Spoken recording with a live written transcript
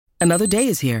Another day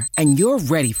is here, and you're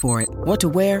ready for it. What to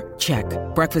wear? Check.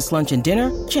 Breakfast, lunch, and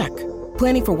dinner? Check.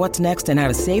 Planning for what's next and how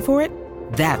to save for it?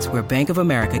 That's where Bank of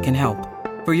America can help.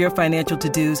 For your financial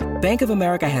to-dos, Bank of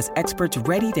America has experts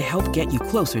ready to help get you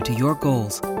closer to your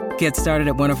goals. Get started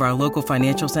at one of our local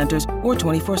financial centers or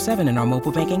 24/7 in our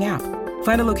mobile banking app.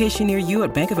 Find a location near you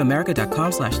at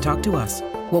bankofamerica.com/talktous.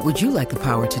 What would you like the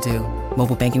power to do?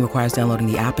 Mobile banking requires downloading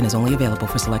the app and is only available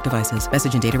for select devices.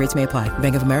 Message and data rates may apply.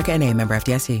 Bank of America N.A., member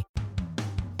FDIC.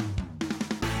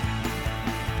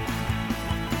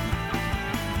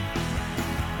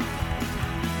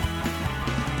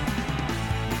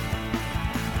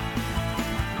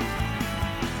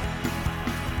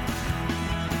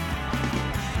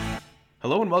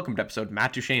 Hello and welcome to episode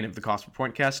Matt Duchene of the Cosmo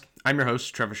Pointcast. I'm your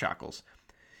host, Trevor Shackles.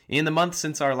 In the month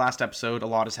since our last episode, a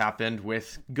lot has happened,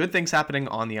 with good things happening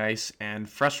on the ice and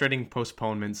frustrating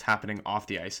postponements happening off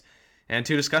the ice. And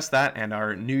to discuss that and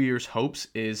our New Year's hopes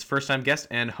is first-time guest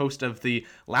and host of the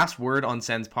Last Word on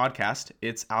Sens podcast.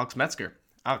 It's Alex Metzger.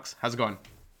 Alex, how's it going?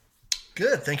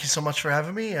 Good. Thank you so much for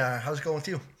having me. How's it going with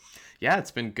you? Yeah,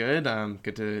 it's been good.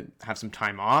 Good to have some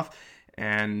time off.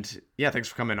 And yeah, thanks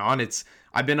for coming on.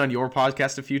 I've been on your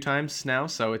podcast a few times now,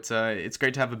 so it's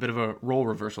great to have a bit of a role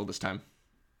reversal this time.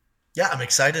 Yeah, I'm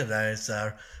excited. I was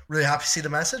really happy to see the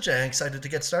message and excited to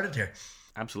get started here.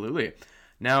 Absolutely.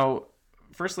 Now,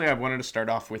 firstly, I wanted to start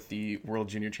off with the World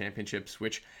Junior Championships,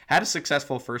 which had a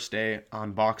successful first day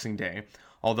on Boxing Day.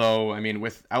 Although, I mean,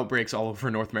 with outbreaks all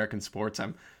over North American sports,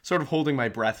 I'm sort of holding my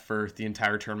breath for the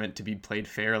entire tournament to be played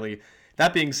fairly.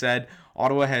 That being said,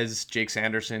 Ottawa has Jake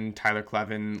Sanderson, Tyler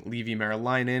Kleven, Levi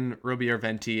Merilainen, Roby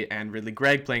Järventie, and Ridly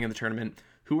Greig playing in the tournament.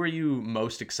 Who are you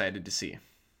most excited to see?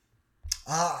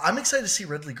 I'm excited to see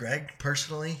Ridly Greig,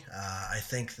 personally. I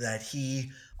think that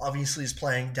he obviously is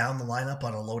playing down the lineup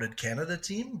on a loaded Canada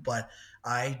team, but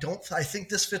I think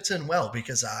this fits in well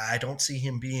because I don't see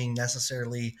him being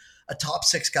necessarily a top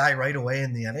six guy right away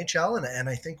in the NHL. And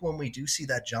I think when we do see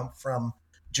that jump from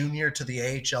junior to the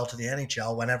AHL to the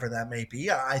NHL, whenever that may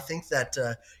be, I think that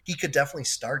he could definitely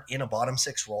start in a bottom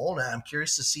six role. And I'm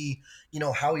curious to see,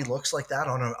 how he looks like that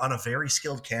on a very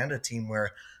skilled Canada team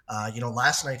where,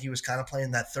 last night he was kind of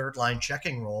playing that third line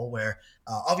checking role where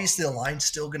obviously the line's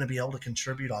still going to be able to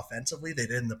contribute offensively. They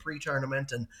did in the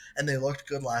pre-tournament and they looked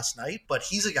good last night, but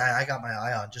he's a guy I got my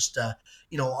eye on. Just,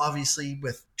 obviously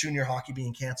with junior hockey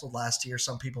being canceled last year,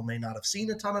 some people may not have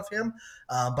seen a ton of him,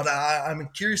 but I'm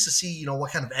curious to see,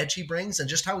 what kind of edge he brings and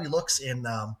just how he looks in,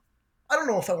 I don't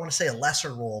know if I want to say a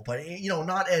lesser role, but,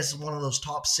 not as one of those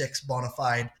top six bona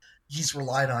fide. He's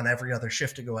relied on every other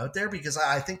shift to go out there because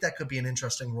I think that could be an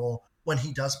interesting role when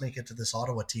he does make it to this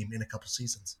Ottawa team in a couple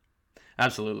seasons.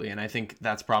 Absolutely. And I think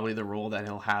that's probably the role that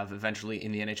he'll have eventually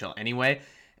in the NHL anyway.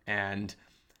 And,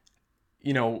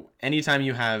 anytime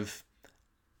you have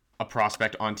a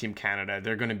prospect on Team Canada,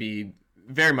 they're going to be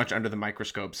very much under the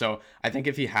microscope. So I think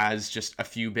if he has just a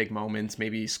few big moments,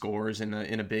 maybe scores in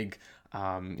a big,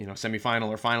 semifinal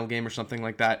or final game or something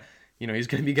like that, he's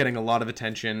going to be getting a lot of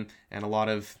attention and a lot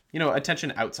of,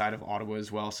 attention outside of Ottawa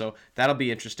as well. So that'll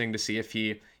be interesting to see if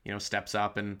he, steps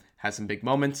up and has some big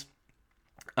moments.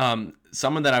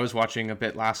 Someone that I was watching a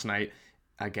bit last night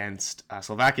against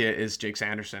Slovakia is Jake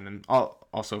Sanderson. And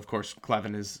also, of course,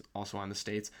 Kleven is also on the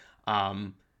States.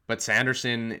 But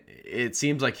Sanderson, it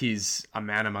seems like he's a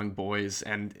man among boys.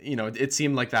 And, it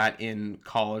seemed like that in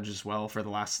college as well for the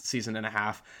last season and a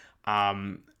half.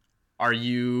 Are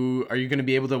you going to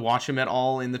be able to watch him at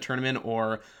all in the tournament,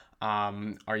 or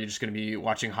are you just going to be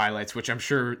watching highlights, which I'm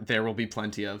sure there will be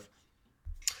plenty of?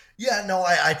 Yeah, no,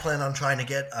 I plan on trying to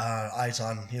get eyes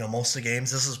on, most of the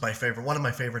games. This is one of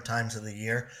my favorite times of the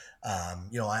year.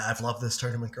 I've loved this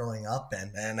tournament growing up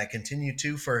and I continue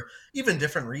to for even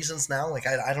different reasons now. Like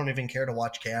I don't even care to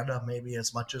watch Canada maybe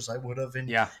as much as I would have in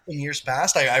years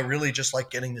past. I really just like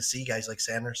getting to see guys like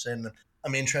Sanderson.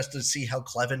 I'm interested to see how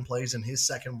Kleven plays in his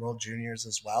second World Juniors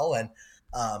as well. And,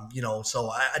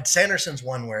 Sanderson's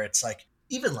one where it's like,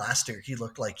 even last year, he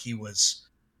looked like he was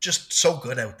just so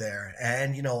good out there.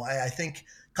 And, I think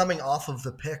coming off of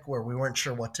the pick where we weren't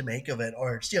sure what to make of it,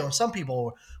 or, some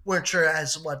people weren't sure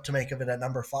as what to make of it at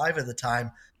number 5 at the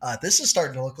time, this is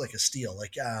starting to look like a steal.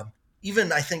 Like,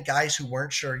 even I think guys who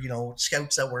weren't sure,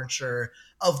 scouts that weren't sure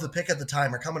of the pick at the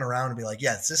time are coming around and be like,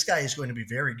 yes, this guy is going to be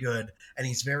very good. And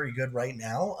he's very good right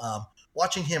now.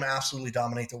 Watching him absolutely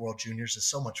dominate the World Juniors is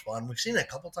so much fun. We've seen it a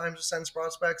couple times with Sens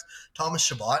prospects. Thomas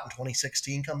Chabot in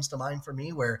 2016 comes to mind for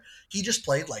me, where he just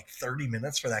played like 30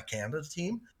 minutes for that Canada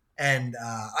team. And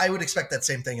I would expect that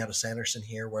same thing out of Sanderson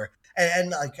here, where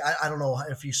and like I don't know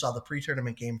if you saw the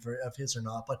pre-tournament game of his or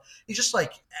not, but he just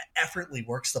like effortlessly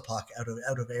works the puck out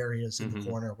of areas in the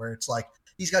corner where it's like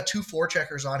he's got two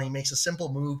forecheckers on. He makes a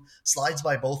simple move, slides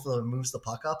by both of them, moves the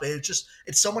puck up. It's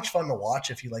so much fun to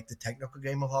watch if you like the technical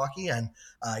game of hockey. And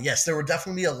yes, there will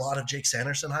definitely be a lot of Jake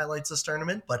Sanderson highlights this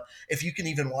tournament, but if you can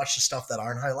even watch the stuff that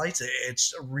aren't highlights,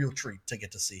 it's a real treat to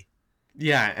get to see.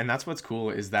 Yeah, and that's what's cool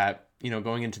is that,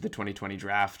 going into the 2020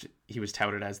 draft, he was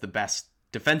touted as the best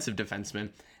defensive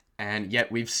defenseman, and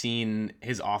yet we've seen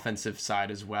his offensive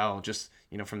side as well, just,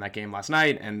 from that game last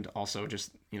night, and also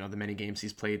just, the many games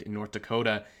he's played in North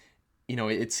Dakota.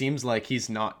 It seems like he's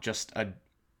not just a,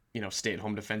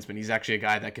 stay-at-home defenseman. He's actually a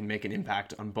guy that can make an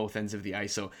impact on both ends of the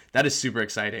ice, so that is super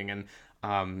exciting,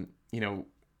 and,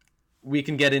 we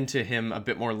can get into him a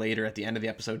bit more later at the end of the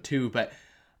episode too, but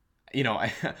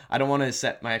I don't want to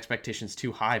set my expectations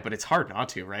too high, but it's hard not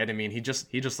to, right? I mean, he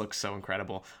just looks so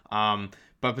incredible.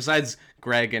 But besides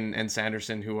Greg and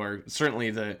Sanderson, who are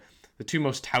certainly the two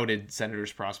most touted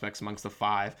Senators prospects amongst the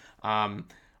five,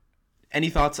 any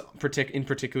thoughts in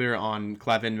particular on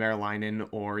Clevin, Merilainen,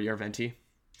 or Järventie?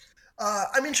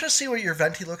 I'm interested to see what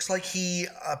Järventie looks like. He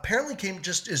apparently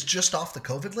is just off the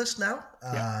COVID list now.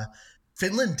 Yeah.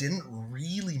 Finland didn't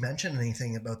really mention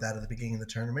anything about that at the beginning of the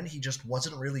tournament. He just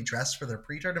wasn't really dressed for their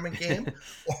pre-tournament game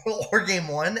or game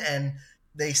one, and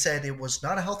they said it was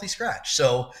not a healthy scratch.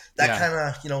 So that kind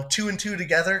of, 2 and 2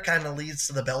 together kind of leads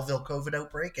to the Belleville COVID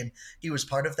outbreak, and he was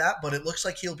part of that. But it looks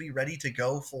like he'll be ready to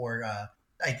go for,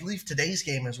 I believe, today's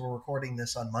game as we're recording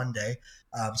this on Monday.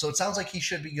 So it sounds like he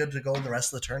should be good to go in the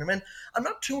rest of the tournament. I'm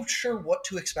not too sure what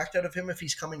to expect out of him if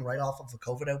he's coming right off of a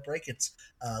COVID outbreak. It's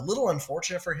a little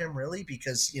unfortunate for him, really,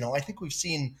 because, I think we've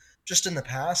seen just in the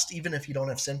past, even if you don't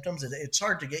have symptoms, it's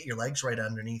hard to get your legs right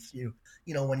underneath you,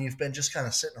 when you've been just kind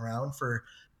of sitting around for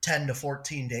 10 to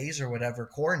 14 days or whatever,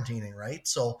 quarantining, right?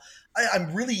 So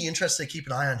I'm really interested to keep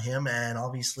an eye on him, and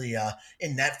obviously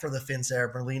in net for the Finns there,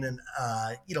 Berlinen,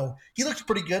 he looked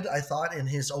pretty good, I thought, in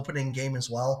his opening game as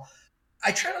well.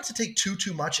 I try not to take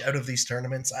too much out of these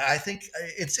tournaments. I think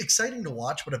it's exciting to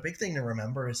watch, but a big thing to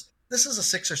remember is this is a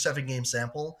 6 or 7 game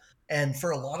sample. And for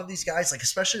a lot of these guys,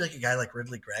 especially a guy like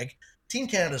Ridly Greig, Team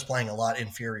Canada is playing a lot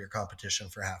inferior competition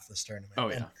for half this tournament. Oh,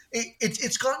 yeah. And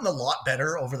it's gotten a lot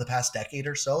better over the past decade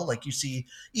or so. Like you see,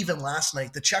 even last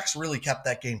night, the Czechs really kept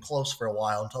that game close for a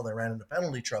while until they ran into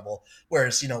penalty trouble.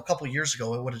 Whereas, a couple of years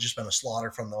ago, it would have just been a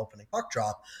slaughter from the opening puck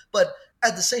drop. But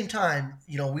at the same time,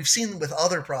 we've seen with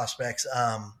other prospects,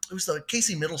 it was the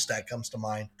Casey Middlestad comes to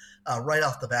mind right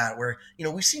off the bat, where,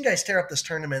 we've seen guys tear up this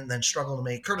tournament and then struggle to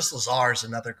make. Curtis Lazar is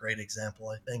another great example,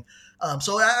 I think.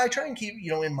 So I try and keep,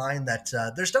 in mind that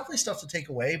there's definitely stuff to take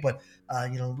away, but,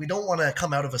 we don't want to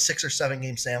come out of a 6 or 7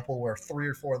 game sample where 3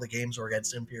 or 4 of the games were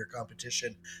against inferior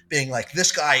competition being like,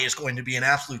 this guy is going to be an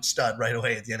absolute stud right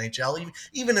away at the NHL,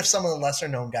 even if some of the lesser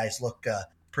known guys look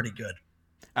pretty good.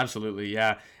 Absolutely,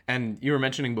 yeah. And you were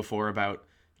mentioning before about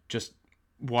just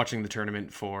watching the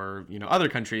tournament for, other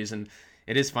countries. And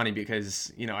it is funny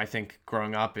because, I think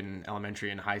growing up in elementary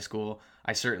and high school,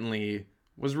 I certainly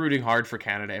was rooting hard for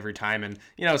Canada every time. And,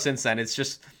 since then it's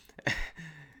just,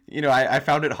 I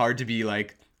found it hard to be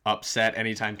upset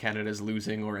anytime Canada's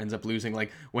losing or ends up losing.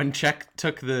 Like when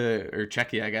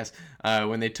Czechia, I guess,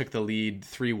 when they took the lead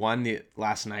 3-1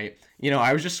 last night,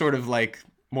 I was just sort of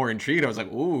more intrigued. I was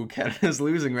like, ooh, Canada's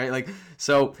losing, right?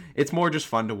 So it's more just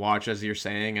fun to watch, as you're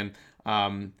saying.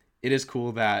 And it is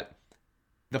cool that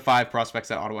the 5 prospects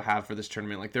that Ottawa have for this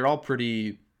tournament, they're all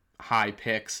pretty high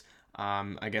picks.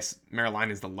 I guess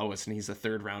Merilainen is the lowest and he's a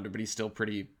 3rd rounder, but he's still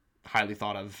pretty highly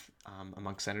thought of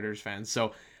amongst Senators fans.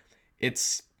 So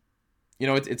it's,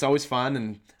 it's always fun.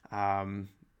 And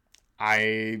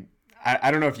I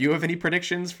don't know if you have any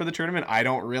predictions for the tournament. I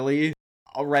don't really.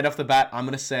 Right off the bat, I'm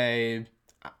going to say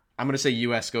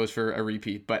US goes for a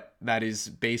repeat, but that is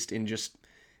based in just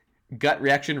gut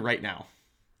reaction right now.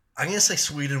 I'm going to say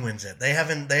Sweden wins it. They've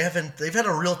had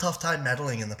a real tough time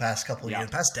medaling in the past couple of years,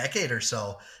 past decade or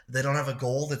so. They don't have a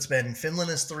goal. That's been Finland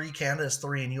has 3, Canada has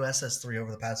 3, and US has 3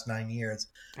 over the past 9 years.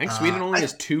 I think Sweden only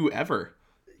has 2 ever.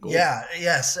 Goals. Yeah,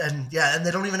 yes. And they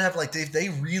don't even have they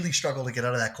really struggle to get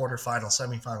out of that quarterfinal,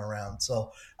 semifinal round.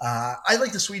 So I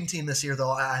like the Sweden team this year,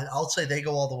 though. I'll say they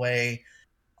go all the way.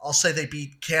 I'll say they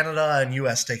beat Canada and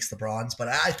US takes the bronze, but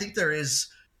I think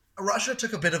Russia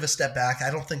took a bit of a step back.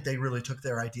 I don't think they really took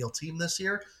their ideal team this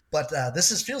year, but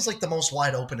feels like the most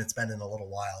wide open it's been in a little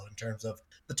while in terms of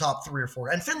the top 3 or 4.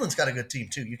 And Finland's got a good team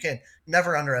too. You can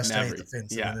never underestimate the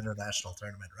Finns in an international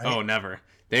tournament, right? Oh, never.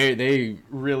 They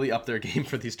really up their game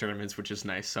for these tournaments, which is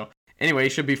nice. So anyway, it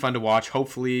should be fun to watch.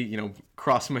 Hopefully,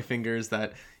 cross my fingers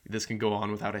that this can go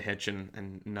on without a hitch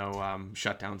and no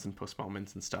shutdowns and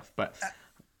postponements and stuff. But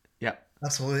Yeah.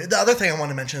 Absolutely. The other thing I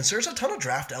want to mention is there's a ton of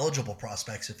draft eligible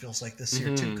prospects, it feels like this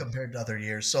year too, compared to other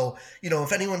years. So,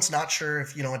 if anyone's not sure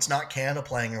if, it's not Canada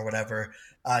playing or whatever,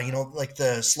 like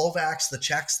the Slovaks, the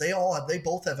Czechs, they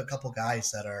both have a couple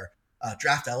guys that are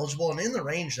draft eligible and in the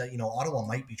range that, Ottawa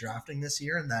might be drafting this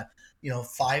year in that,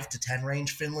 5 to 10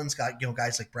 range. Finland's got,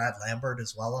 guys like Brad Lambert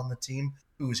as well on the team,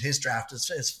 who's his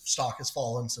his stock has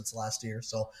fallen since last year.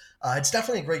 So it's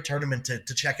definitely a great tournament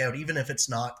to check out, even if it's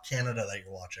not Canada that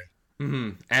you're watching.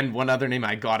 And one other name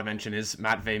I gotta mention is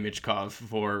Matvey Michkov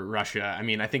for Russia. I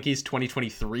mean, I think he's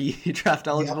 2023 draft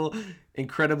eligible. Yep.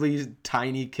 Incredibly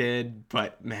tiny kid,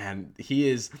 but man,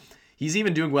 he's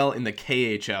even doing well in the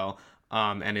KHL,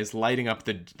 and is lighting up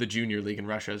the junior league in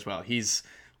Russia as well. He's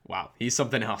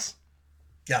something else.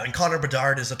 Yeah, and Connor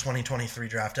Bedard is a 2023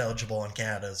 draft eligible in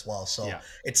Canada as well. So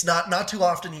It's not too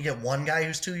often you get one guy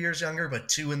who's 2 years younger, but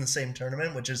two in the same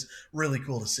tournament, which is really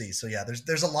cool to see. So yeah,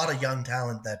 there's a lot of young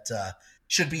talent that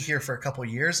should be here for a couple of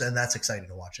years, and that's exciting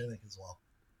to watch, I think, as well.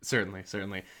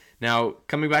 Certainly. Now,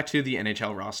 coming back to the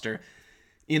NHL roster,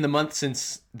 in the month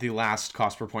since the last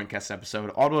Cost Per Point guest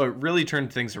episode, Ottawa really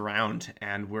turned things around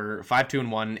and were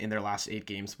 5-2-1 in their last 8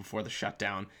 games before the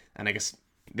shutdown. And I guess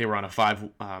they were on a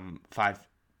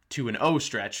 5-2-0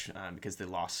 stretch because they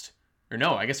lost, or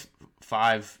no, I guess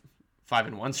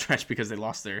 5-1 stretch because they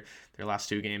lost their last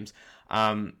 2 games.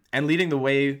 And leading the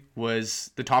way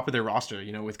was the top of their roster,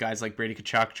 with guys like Brady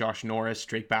Tkachuk, Josh Norris,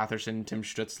 Drake Batherson, Tim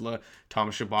Stützle,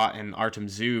 Thomas Chabot, and Artem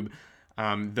Zub.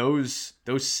 Those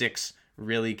 6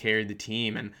 really carried the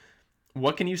team. And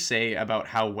what can you say about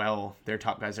how well their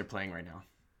top guys are playing right now?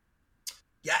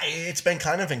 Yeah, it's been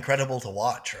kind of incredible to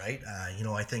watch, right?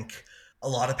 I think a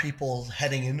lot of people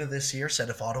heading into this year said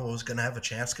if Ottawa was going to have a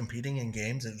chance competing in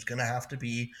games, it was going to have to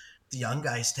be the young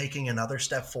guys taking another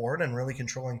step forward and really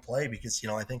controlling play because,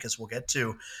 I think as we'll get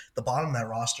to, the bottom of that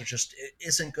roster just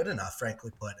isn't good enough,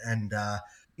 frankly put. And,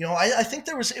 I think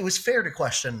it was fair to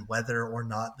question whether or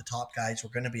not the top guys were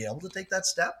going to be able to take that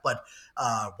step. But,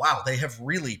 wow, they have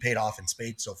really paid off in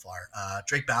spades so far.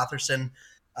 Drake Batherson,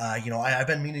 I've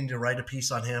been meaning to write a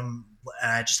piece on him,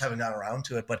 and I just haven't gotten around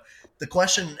to it. But the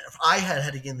question I had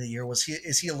heading into the year was,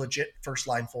 is he a legit first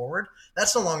line forward?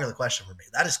 That's no longer the question for me.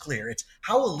 That is clear. It's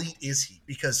how elite is he?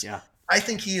 Because I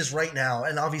think he is right now,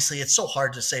 and obviously it's so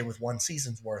hard to say with one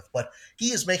season's worth, but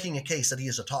he is making a case that he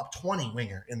is a top 20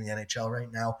 winger in the NHL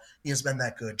right now. He has been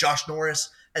that good. Josh Norris,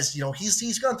 as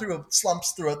he's gone through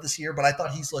slumps throughout this year, but I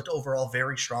thought he's looked overall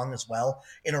very strong as well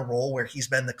in a role where he's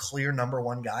been the clear number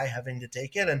one guy having to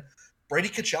take it. And Brady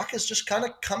Tkachuk has just kind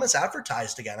of come as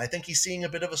advertised again. I think he's seeing a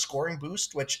bit of a scoring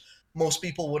boost, which most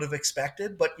people would have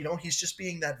expected, but he's just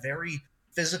being that very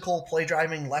physical play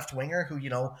driving left winger who,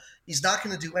 he's not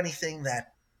going to do anything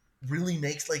that really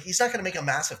makes, like, he's not going to make a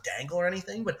massive dangle or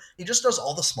anything, but he just does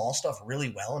all the small stuff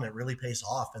really well and it really pays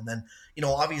off. And then,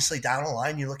 obviously down the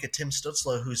line, you look at Tim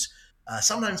Stützle, who's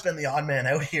sometimes been the odd man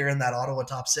out here in that Ottawa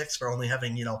top 6 for only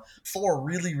having, 4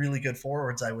 really, really good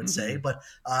forwards, I would say. But,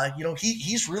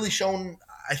 he's really shown,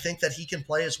 I think, that he can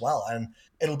play as well. And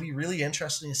it'll be really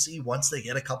interesting to see once they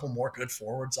get a couple more good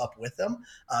forwards up with them,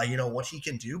 what he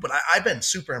can do. But I've been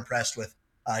super impressed with,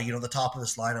 the top of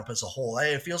this lineup as a whole.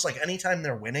 It feels like anytime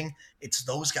they're winning, it's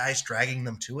those guys dragging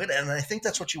them to it. And I think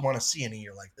that's what you want to see in a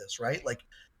year like this, right? Like,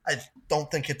 I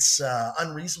don't think it's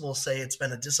unreasonable to say it's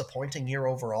been a disappointing year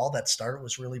overall. That start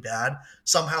was really bad.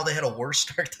 Somehow they had a worse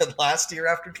start than last year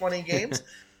after 20 games.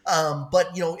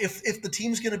 But, if the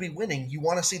team's going to be winning, you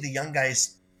want to see the young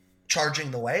guys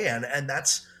charging the way. And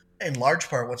that's in large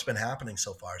part what's been happening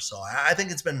so far. So I think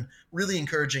it's been really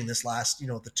encouraging this last,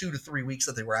 the 2 to 3 weeks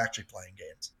that they were actually playing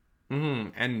games.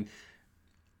 And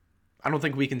I don't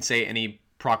think we can say any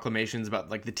proclamations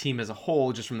about like the team as a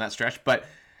whole just from that stretch, but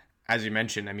as you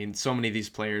mentioned, I mean, so many of these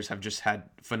players have just had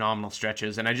phenomenal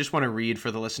stretches. And I just want to read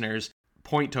for the listeners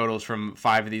point totals from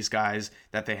 5 of these guys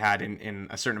that they had in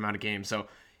a certain amount of games. So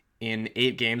in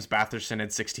 8 games, Batherson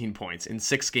had 16 points. In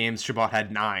 6 games, Chabot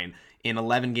had 9. In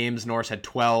 11 games, Norris had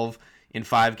 12. In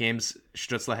 5 games,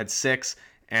 Stützle had 6.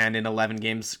 And in 11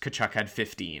 games, Tkachuk had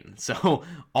 15. So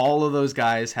all of those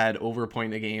guys had over a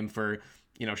point a game for,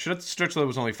 Stützle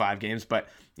was only 5 games, but,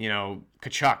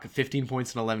 Tkachuk, 15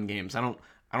 points in 11 games. I don't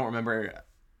remember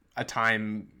a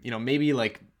time, maybe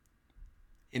like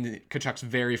in Tkachuk's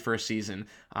very first season,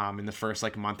 in the first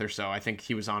like month or so, I think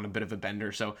he was on a bit of a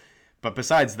bender. So, but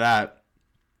besides that,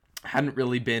 hadn't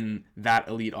really been that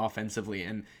elite offensively.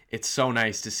 And it's so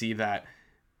nice to see that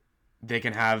they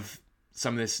can have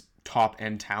some of this top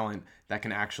end talent that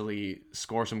can actually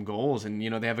score some goals. And,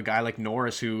 they have a guy like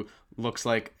Norris who looks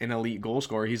like an elite goal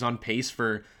scorer. He's on pace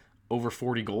for over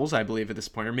 40 goals, I believe, at this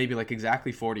point, or maybe like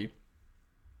exactly 40.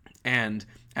 And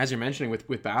as you're mentioning with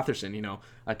Batherson,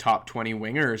 a top 20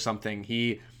 winger or something,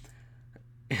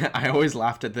 I always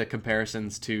laughed at the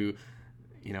comparisons to,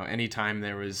 anytime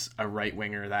there was a right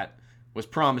winger that was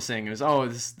promising, it was, oh,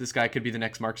 this guy could be the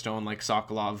next Mark Stone, like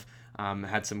Sokolov.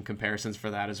 Had some comparisons for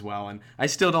that as well. And I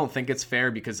still don't think it's fair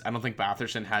because I don't think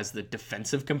Batherson has the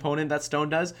defensive component that Stone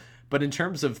does. But in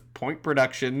terms of point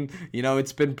production,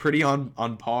 it's been pretty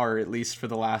on par, at least for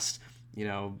the last,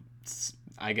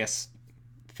 I guess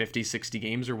 50, 60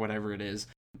 games or whatever it is.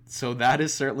 So that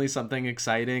is certainly something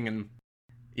exciting. And,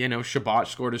 Shabbat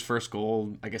scored his first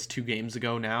goal, I guess 2 games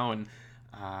ago now. And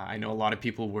I know a lot of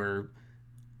people were,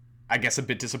 I guess, a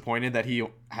bit disappointed that he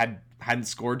hadn't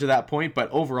scored to that point, but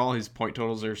overall his point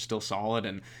totals are still solid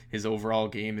and his overall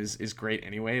game is great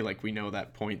anyway. Like, we know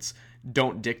that points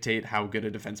don't dictate how good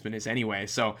a defenseman is anyway.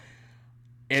 So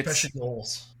especially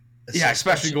goals.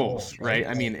 Especially goals, right?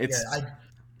 I mean,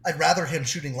 I'd rather him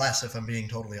shooting less, if I'm being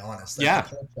totally honest. The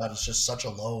point shot is just such a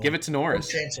low. Give it to Norris.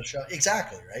 Chance of shot.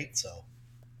 Exactly, right? So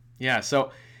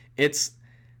so it's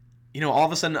all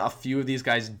of a sudden a few of these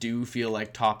guys do feel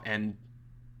like top end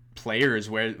players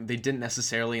where they didn't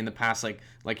necessarily in the past,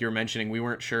 like you were mentioning. We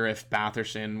weren't sure if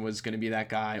Batherson was going to be that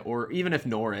guy, or even if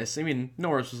Norris. I mean,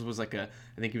 Norris was I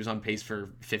think he was on pace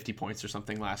for 50 points or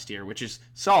something last year, which is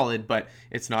solid, but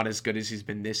it's not as good as he's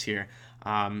been this year.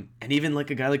 And even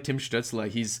like a guy like Tim Stützle,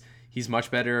 he's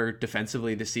much better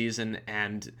defensively this season,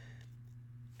 and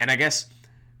I guess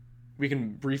we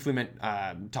can briefly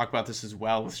talk about this as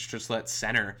well with Stützle at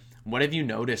center. What have you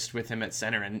noticed with him at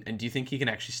center, and do you think he can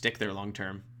actually stick there long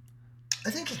term? I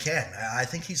think he can. I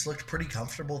think he's looked pretty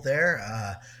comfortable there.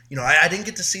 I didn't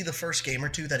get to see the first game or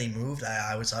two that he moved.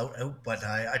 I was out, but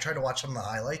I tried to watch some of the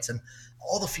highlights, and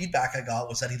all the feedback I got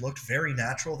was that he looked very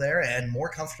natural there and more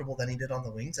comfortable than he did on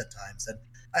the wings at times. And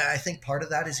I think part of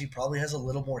that is he probably has a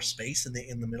little more space in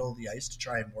the middle of the ice to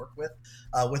try and work with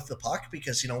the puck,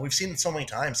 because we've seen it so many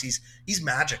times. He's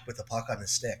magic with the puck on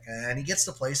his stick, and he gets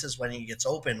to places when he gets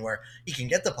open where he can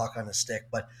get the puck on his stick.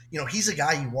 But he's a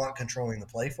guy you want controlling the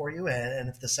play for you, and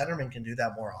if the centerman can do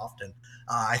that more often,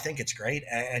 I think it's great.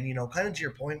 And kind of to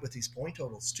your point with these point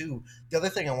totals too, the other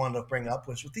thing I wanted to bring up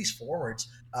was with these forwards,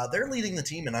 they're leading the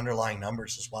team in underlying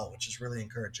numbers as well, which is really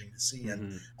encouraging to see.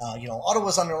 And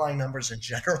Ottawa's underlying numbers in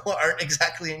general aren't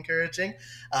exactly encouraging.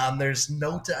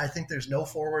 I think there's no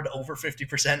forward over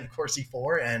 50% in Corsi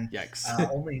 4, and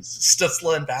only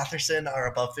Stützle and Batherson are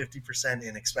above 50%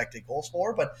 in expected goals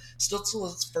for. But Stützle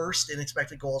is first in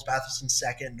expected goals, Batherson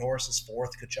second, Norris is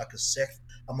fourth, Tkachuk is sixth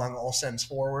among all Sens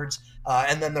forwards.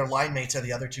 And then their line mates are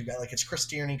the other two guys. Like, it's Chris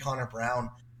Tierney, Connor Brown,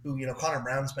 who, Connor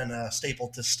Brown's been a staple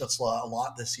to Stützle a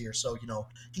lot this year. So,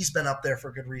 he's been up there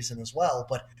for good reason as well.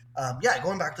 But,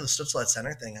 going back to the Stützle at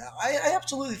center thing, I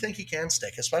absolutely think he can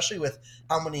stick, especially with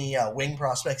how many wing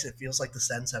prospects it feels like the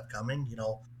Sens have coming.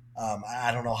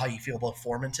 I don't know how you feel about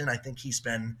Formenton. I think he's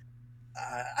been,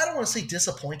 I don't want to say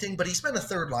disappointing, but he's been a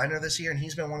third liner this year, and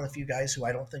he's been one of the few guys who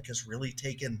I don't think has really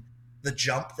taken the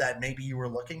jump that maybe you were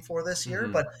looking for this year.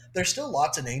 But there's still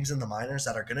lots of names in the minors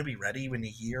that are going to be ready when you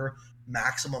hear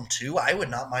maximum 2. I would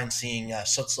not mind seeing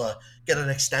Stützle get an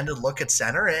extended look at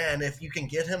center, and if you can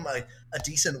get him a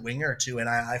decent winger or two. And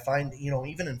I find,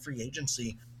 even in free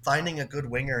agency, finding a good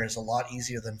winger is a lot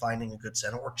easier than finding a good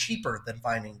center, or cheaper than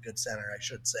finding a good center, I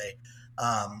should say.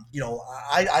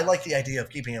 I like the idea of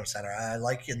keeping him center. I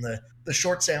like, in the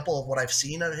short sample of what I've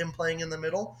seen of him playing in the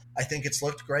middle, I think it's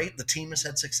looked great. The team has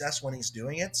had success when he's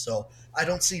doing it, so I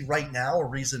don't see right now a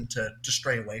reason to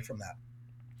stray away from that.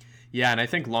 Yeah, and I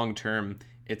think long term,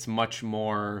 it's much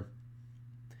more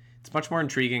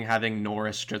intriguing having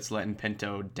Norris, Stützle, and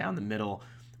Pinto down the middle,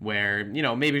 where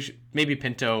maybe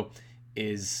Pinto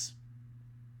is,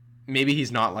 maybe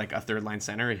he's not like a third line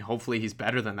center. Hopefully he's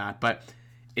better than that, but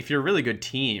if you're a really good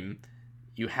team,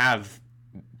 you have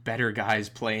better guys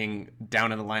playing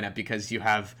down in the lineup because you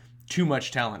have too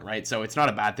much talent, right? So it's not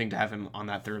a bad thing to have him on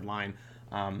that third line.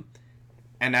 And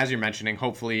as you're mentioning,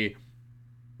 hopefully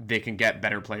they can get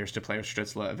better players to play with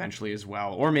Stützle eventually as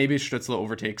well. Or maybe Stützle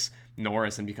overtakes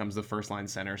Norris and becomes the first line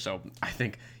center. So I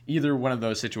think either one of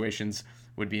those situations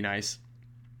would be nice.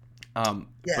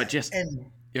 But just...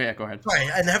 Yeah, go ahead. Right,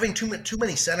 and having too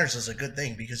many centers is a good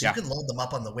thing, because you can load them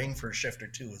up on the wing for a shift or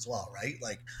two as well, right?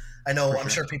 Like, I'm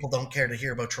sure people don't care to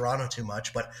hear about Toronto too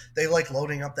much, but they like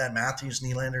loading up that Matthews,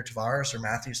 Nylander, Tavares, or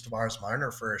Matthews, Tavares,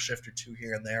 Marner for a shift or two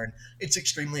here and there, and it's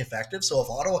extremely effective. So if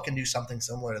Ottawa can do something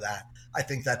similar to that, I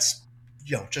think that's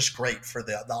just great for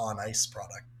the on ice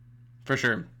product. For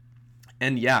sure,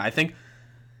 and I think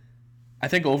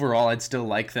overall I'd still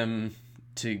like them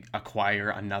to acquire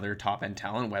another top-end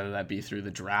talent, whether that be through the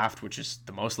draft, which is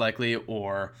the most likely,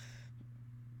 or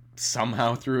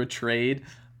somehow through a trade.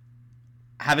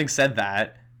 Having said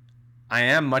that, I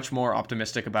am much more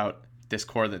optimistic about this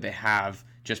core that they have,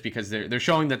 just because they're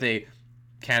showing that they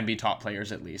can be top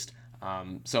players at least.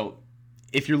 So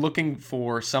if you're looking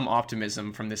for some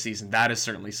optimism from this season, that is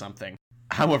certainly something.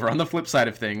 However, on the flip side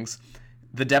of things,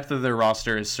 the depth of their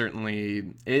roster is certainly,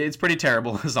 it's pretty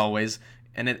terrible as always,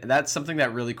 and that's something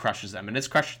that really crushes them, and it's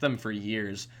crushed them for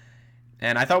years.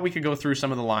 And I thought we could go through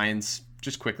some of the lines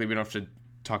just quickly. We don't have to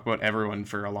talk about everyone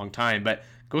for a long time, but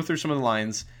go through some of the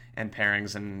lines and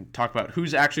pairings and talk about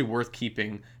who's actually worth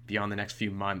keeping beyond the next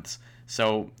few months.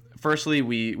 So firstly,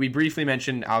 we briefly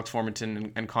mentioned Alex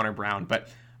Formenton and Connor Brown, but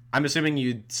I'm assuming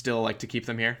you'd still like to keep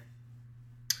them here?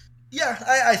 Yeah,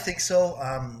 I think so.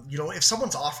 If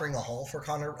someone's offering a haul for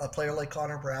a player like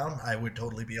Connor Brown, I would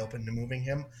totally be open to moving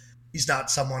him. He's not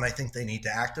someone I think they need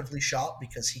to actively shop,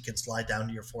 because he can slide down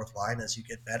to your fourth line as you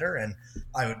get better, and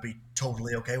I would be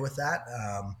totally okay with that.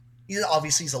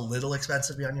 He's a little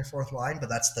expensive beyond your fourth line, but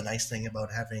that's the nice thing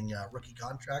about having rookie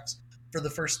contracts for the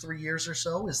first 3 years or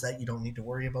so, is that you don't need to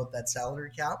worry about that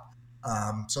salary cap.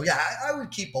 I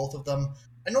would keep both of them.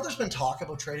 I know there's been talk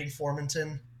about trading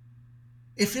Formenton.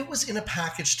 If it was in a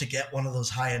package to get one of those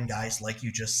high-end guys, like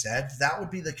you just said, that would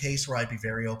be the case where I'd be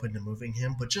very open to moving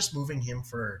him. But just moving him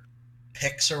for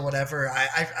picks or whatever,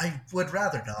 I would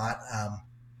rather not.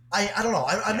 I don't know.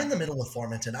 I'm in the middle with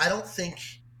Formenton. I don't think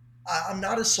I'm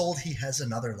not as sold he has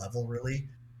another level really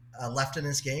left in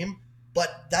his game.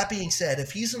 But that being said,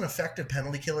 if he's an effective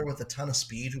penalty killer with a ton of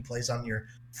speed who plays on your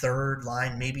third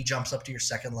line, maybe jumps up to your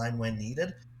second line when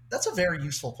needed, that's a very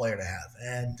useful player to have.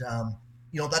 And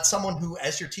that's someone who,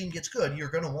 as your team gets good, you're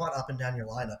going to want up and down your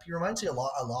lineup. He reminds me a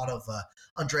lot of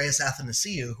Andreas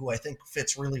Athanasiou, who I think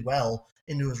fits really well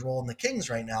into his role in the Kings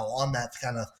right now, on that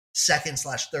kind of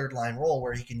second/third line role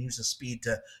where he can use his speed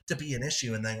to be an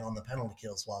issue, and then on the penalty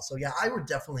kill as well. So yeah, I would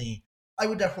definitely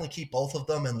keep both of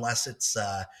them, unless it's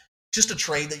just a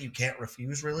trade that you can't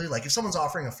refuse, really. Like if someone's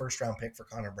offering a first-round pick for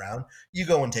Connor Brown, you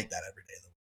go and take that every day.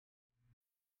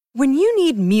 When you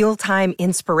need mealtime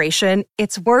inspiration,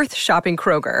 it's worth shopping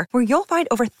Kroger, where you'll find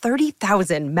over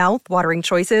 30,000 mouth-watering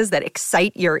choices that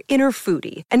excite your inner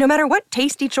foodie. And no matter what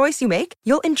tasty choice you make,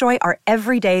 you'll enjoy our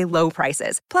everyday low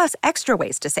prices, plus extra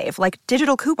ways to save, like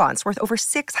digital coupons worth over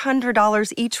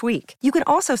 $600 each week. You can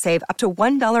also save up to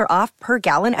 $1 off per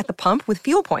gallon at the pump with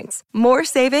fuel points. More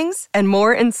savings and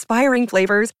more inspiring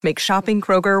flavors make shopping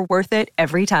Kroger worth it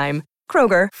every time.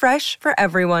 Kroger, fresh for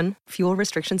everyone. Fuel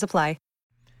restrictions apply.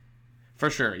 For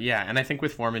sure, yeah. And I think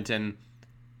with Formenton,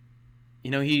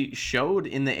 he showed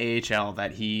in the AHL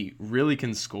that he really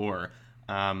can score.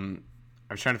 I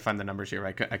was trying to find the numbers here.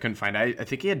 I couldn't find it. I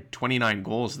think he had 29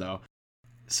 goals, though.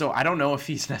 So I don't know if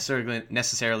he's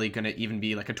necessarily going to even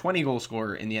be like a 20-goal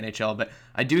scorer in the NHL, but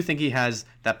I do think he has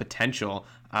that potential.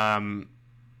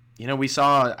 We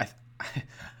saw...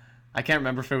 I can't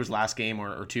remember if it was last game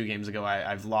or 2 games ago.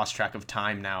 I've lost track of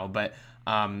time now, but...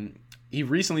 he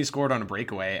recently scored on a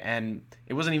breakaway, and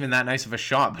it wasn't even that nice of a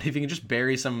shot, but if he can just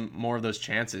bury some more of those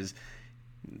chances,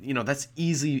 that's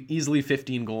easily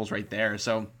 15 goals right there.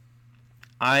 So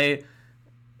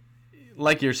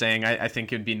like you're saying, I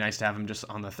think it'd be nice to have him just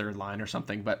on the third line or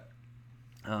something, but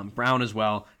Brown as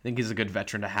well, I think he's a good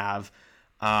veteran to have.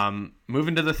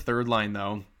 Moving to the third line,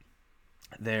 though,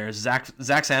 there's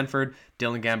Zach Sanford,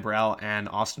 Dylan Gambrell, and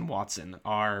Austin Watson.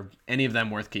 Are any of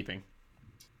them worth keeping?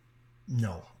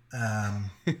 No.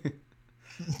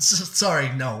 Sorry,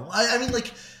 no. I mean,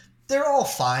 like, they're all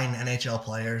fine NHL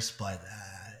players, but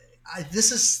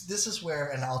this is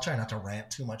where, and I'll try not to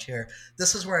rant too much here,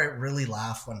 this is where I really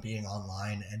laugh when being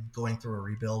online and going through a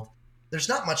rebuild. There's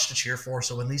not much to cheer for,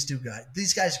 so when these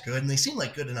guys are good, and they seem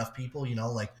like good enough people,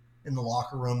 like in the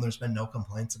locker room, there's been no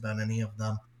complaints about any of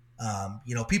them.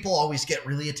 People always get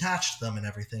really attached to them and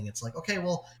everything. It's like, okay,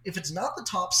 well, if it's not the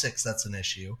top 6 that's an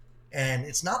issue, and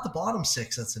it's not the bottom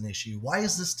 6 that's an issue, why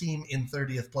is this team in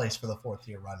 30th place for the 4th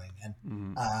year running? And,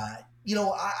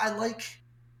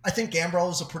 I think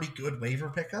Gambrell is a pretty good waiver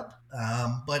pickup,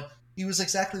 but he was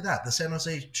exactly that. The San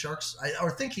Jose Sharks,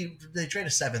 they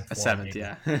traded 7th. A 7th,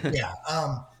 yeah. Yeah.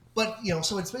 But,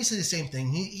 so it's basically the same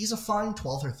thing. He's a fine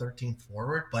 12th or 13th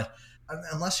forward, but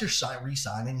unless you're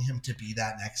re-signing him to be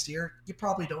that next year, you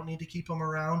probably don't need to keep him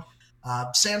around.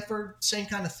 Sanford, same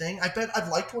kind of thing. I've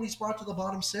liked what he's brought to the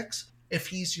bottom 6. If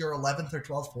he's your 11th or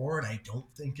 12th forward, I don't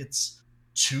think it's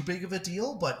too big of a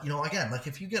deal. But, again, like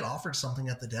if you get offered something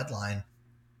at the deadline,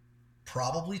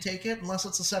 probably take it unless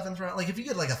it's a 7th round. Like if you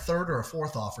get like a 3rd or a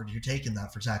 4th offer, you're taking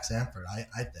that for Zach Sanford,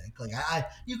 I think. Like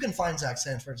you can find Zach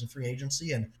Sanford in free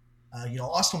agency, and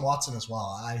Austin Watson as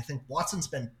well. I think Watson's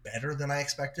been better than I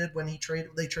expected when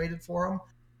they traded for him.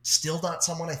 still not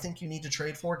someone I think you need to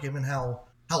trade for, given how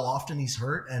often he's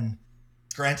hurt. And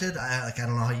granted, I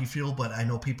don't know how you feel, but I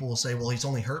know people will say, well, he's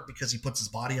only hurt because he puts his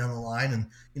body on the line and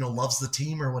loves the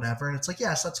team or whatever. And it's like,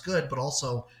 yes, that's good, but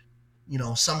also,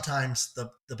 sometimes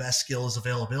the best skill is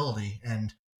availability.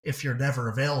 And if you're never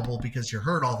available because you're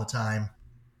hurt all the time,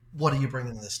 what are you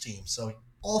bringing to this team? So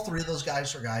all three of those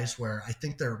guys are guys where I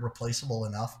think they're replaceable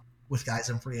enough with guys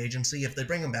in free agency. If they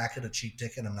bring them back at a cheap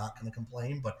ticket, I'm not going to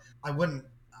complain, but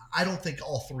I don't think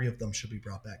all three of them should be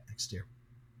brought back next year.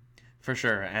 For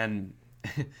sure. And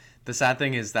the sad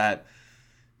thing is that,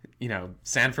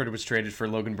 Sanford was traded for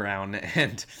Logan Brown,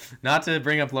 and not to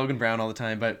bring up Logan Brown all the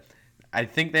time, but I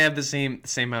think they have the same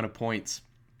amount of points.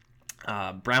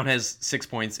 Brown has 6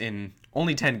 points in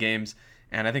only 10 games,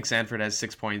 and I think Sanford has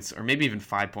 6 points, or maybe even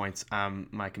 5 points.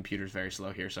 My computer's very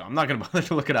slow here, so I'm not going to bother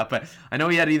to look it up, but I know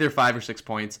he had either 5 or 6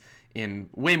 points in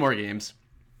way more games.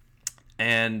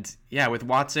 And yeah, with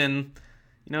Watson,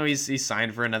 he's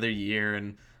signed for another year,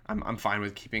 and I'm fine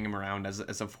with keeping him around as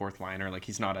a fourth liner. Like,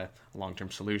 he's not a long-term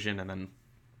solution. And then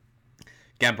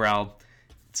Gabriel,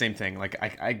 same thing. Like,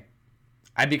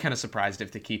 I'd be kind of surprised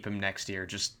if they keep him next year,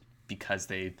 just because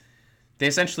they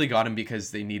essentially got him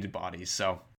because they needed bodies.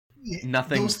 So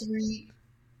nothing. Those three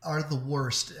are the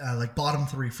worst, like bottom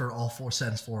three for all four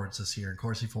Sens forwards this year. And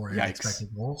Corsi for expected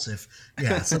goals. So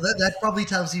that probably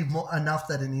tells you enough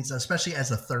that it needs, especially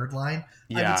as a third line.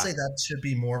 Yeah. I would say that should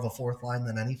be more of a fourth line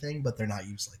than anything, but they're not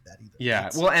used like that either. Yeah,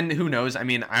 well, and who knows? I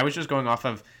mean, I was just going off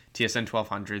of TSN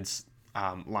 1200's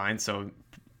line, so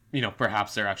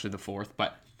perhaps they're actually the fourth.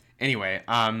 But anyway,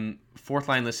 fourth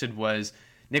line listed was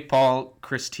Nick Paul,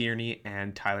 Chris Tierney,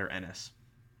 and Tyler Ennis.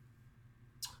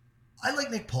 I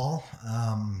like Nick Paul.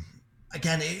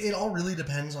 Again, it all really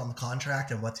depends on the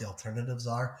contract and what the alternatives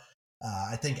are.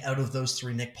 I think out of those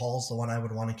three, Nick Paul's the one I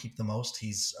would want to keep the most.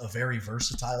 He's a very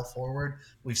versatile forward.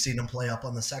 We've seen him play up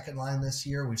on the second line this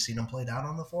year. We've seen him play down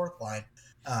on the fourth line.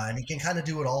 And he can kind of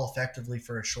do it all effectively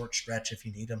for a short stretch if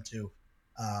you need him to.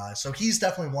 So he's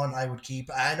definitely one I would keep.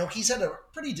 I know he's had a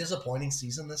pretty disappointing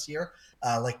season this year,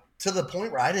 to the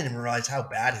point where I didn't even realize how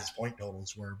bad his point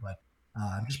totals were, but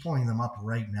I'm just pulling them up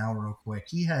right now real quick.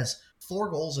 He has 4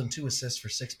 goals and 2 assists for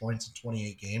 6 points in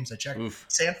 28 games. I checked. Oof.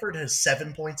 Sanford has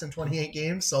 7 points in 28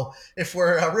 games. So if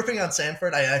we're ripping on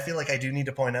Sanford, I feel like I do need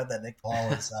to point out that Nick Paul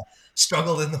has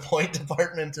struggled in the point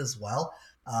department as well.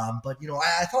 But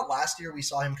I thought last year we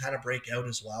saw him kind of break out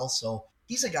as well. So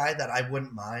he's a guy that I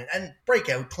wouldn't mind. And break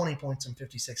out 20 points in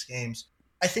 56 games.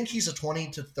 I think he's a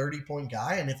 20 to 30 point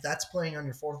guy. And if that's playing on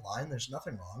your fourth line, there's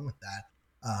nothing wrong with that.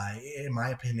 In my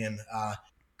opinion,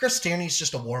 Chris Tierney's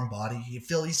just a warm body.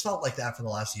 He's felt like that for the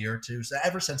last year or two. So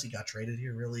ever since he got traded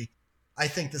here, really, I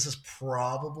think this is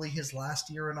probably his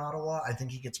last year in Ottawa. I think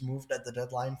he gets moved at the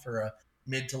deadline for a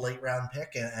mid to late round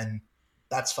pick, and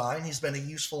that's fine. He's been a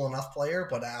useful enough player,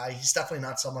 but he's definitely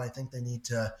not someone I think they need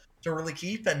to really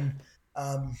keep. And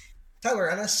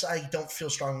Tyler Ennis, I don't feel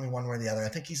strongly one way or the other. I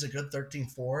think he's a good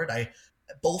 13th forward.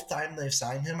 Both times they've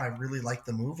signed him, I really like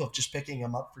the move of just picking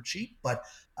him up for cheap. But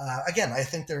again, I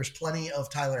think there's plenty of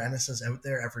Tyler Ennis's out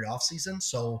there every offseason,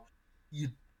 so you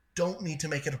don't need to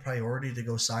make it a priority to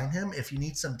go sign him. If you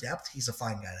need some depth, he's a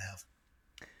fine guy to have.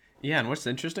 Yeah, and what's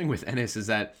interesting with Ennis is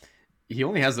that he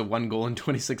only has the 1 goal in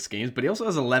 26 games, but he also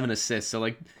has 11 assists.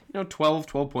 So 12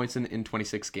 points in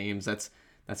 26 games. That's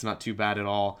not too bad at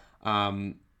all.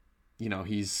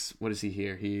 He's, what is he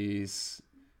here? He's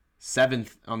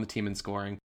 7th on the team in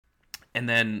scoring. And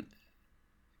then,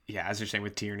 yeah, as you're saying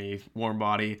with Tierney, warm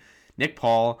body. Nick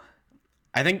Paul,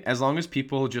 I think as long as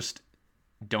people just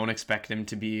don't expect him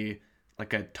to be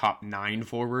like a top 9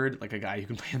 forward, like a guy who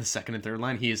can play on the second and third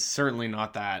line, he is certainly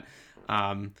not that.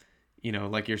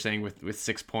 Like you're saying with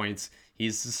 6 points,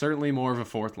 he's certainly more of a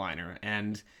fourth liner.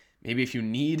 And maybe if you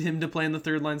need him to play in the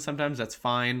third line sometimes, that's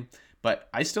fine. But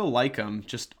I still like him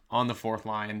just on the fourth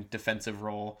line, defensive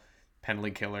role,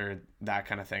 penalty killer, that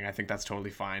kind of thing. I think that's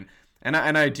totally fine. And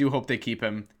I do hope they keep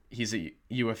him. He's a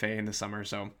UFA in the summer,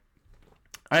 so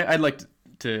I'd like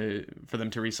for them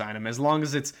to re-sign him as long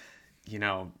as it's,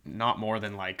 not more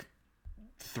than like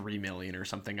 $3 million or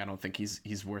something. I don't think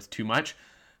he's worth too much.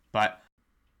 But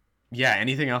yeah,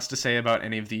 anything else to say about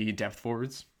any of the depth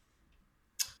forwards?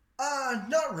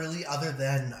 Not really, other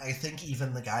than I think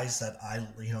even the guys that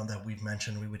that we've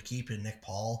mentioned we would keep in Nick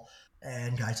Paul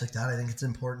and guys like that. I think it's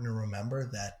important to remember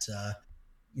that,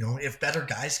 if better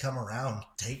guys come around,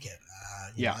 take it.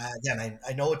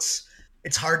 I know it's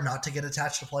hard not to get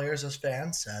attached to players as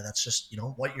fans. That's just,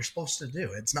 what you're supposed to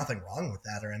do. It's nothing wrong with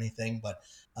that or anything, but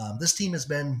this team has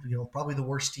been, probably the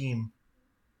worst team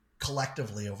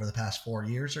collectively over the past 4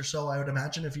 years or so, I would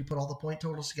imagine, if you put all the point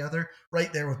totals together,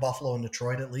 right there with Buffalo and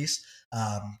Detroit at least.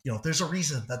 There's a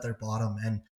reason that they're bottom,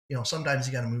 and sometimes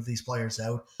you got to move these players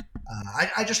out.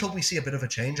 I just hope we see a bit of a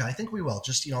change. I think we will.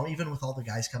 Just even with all the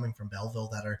guys coming from Belleville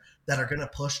that are going to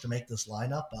push to make this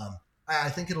lineup, I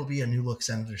think it'll be a new look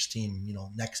Senators team,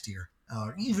 next year,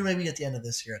 even maybe at the end of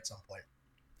this year at some point.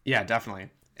 Yeah, definitely.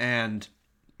 And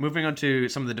moving on to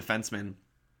some of the defensemen,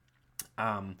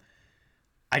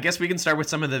 I guess we can start with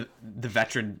some of the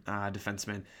veteran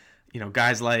defensemen.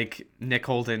 Guys like Nick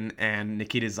Holden and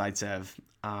Nikita Zaitsev.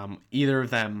 Either of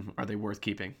them, are they worth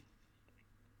keeping?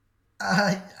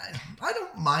 I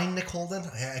don't mind Nick Holden.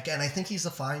 Again, I think he's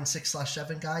a fine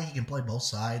 6/7 guy. He can play both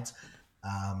sides.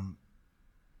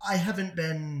 I haven't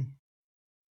been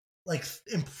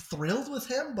thrilled with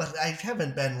him, but I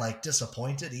haven't been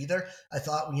disappointed either. I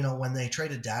thought, when they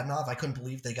traded Dadonov, I couldn't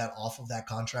believe they got off of that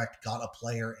contract, got a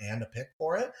player and a pick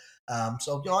for it.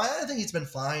 So I think he's been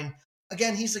fine.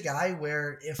 Again, he's a guy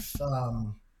where if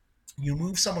you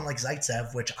move someone like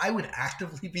Zaitsev, which I would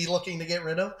actively be looking to get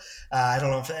rid of. I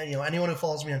don't know if anyone who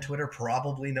follows me on Twitter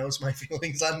probably knows my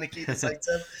feelings on Nikita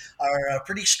Zaitsev are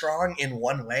pretty strong in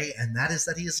one way, and that is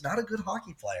that he is not a good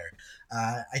hockey player.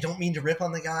 I don't mean to rip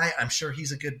on the guy. I'm sure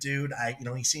he's a good dude.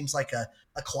 He seems like a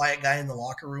quiet guy in the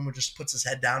locker room who just puts his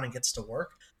head down and gets to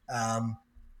work.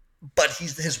 But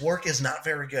his work is not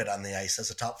very good on the ice as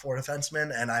a top four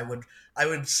defenseman, and I would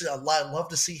love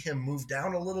to see him move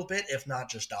down a little bit, if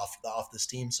not just off this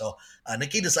team. So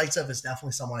Nikita Zaitsev is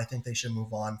definitely someone I think they should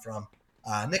move on from.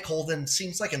 Nick Holden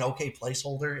seems like an okay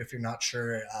placeholder if you're not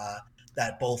sure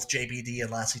that both JBD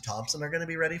and Lassie Thompson are going to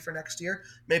be ready for next year.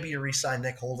 Maybe you re-sign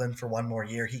Nick Holden for one more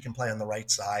year. He can play on the right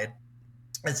side.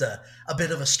 It's a bit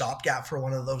of a stopgap for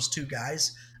one of those two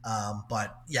guys.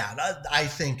 But yeah, I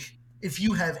think if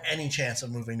you have any chance of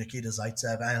moving Nikita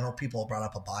Zaitsev, I know people brought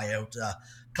up a buyout a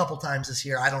couple times this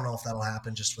year. I don't know if that'll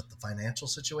happen just with the financial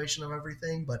situation of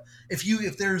everything. But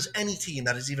if there's any team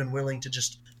that is even willing to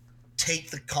just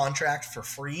take the contract for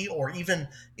free, or even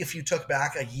if you took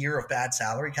back a year of bad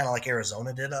salary, kind of like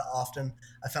Arizona did often,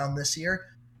 I found this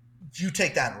year, you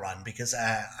take that and run, because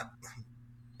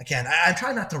again, I'm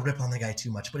trying not to rip on the guy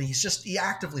too much, but he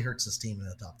actively hurts his team in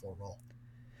a top four role.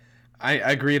 I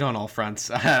agreed on all fronts.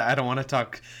 I don't want to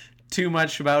talk too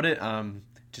much about it,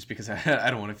 just because I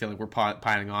don't want to feel like we're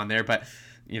piling on there, but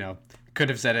could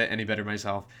have said it any better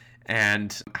myself.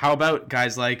 And how about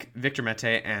guys like Victor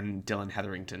Mete and Dylan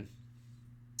Hetherington?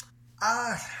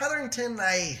 Hetherington,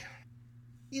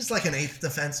 he's like an eighth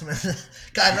defenseman.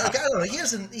 God, I don't know.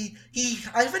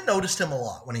 I haven't noticed him a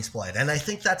lot when he's played, and I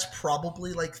think that's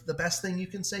probably the best thing you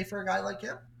can say for a guy like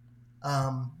him.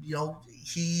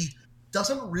 He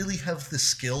doesn't really have the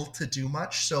skill to do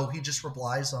much, so he just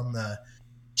relies on the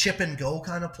chip and go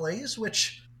kind of plays,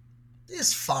 which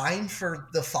is fine for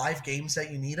the 5 games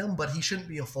that you need him, but he shouldn't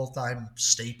be a full-time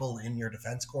staple in your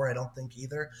defense core, I don't think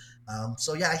either.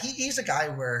 So yeah, he's a guy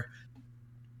where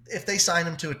if they sign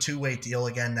him to a 2-way deal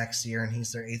again next year and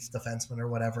he's their 8th defenseman or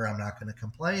whatever, I'm not going to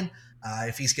complain.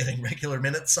 If he's getting regular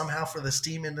minutes somehow for this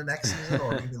team into next season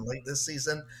or even late this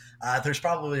season, there's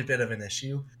probably a bit of an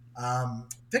issue.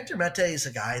 Victor Mete is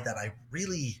a guy that I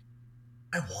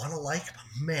want to like,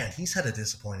 but man, he's had a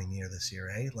disappointing year this year,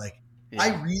 eh? Yeah.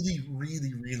 I really,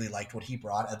 really, really liked what he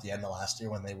brought at the end of last year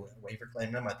when they waiver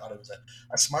claimed him. I thought it was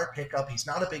a smart pickup. He's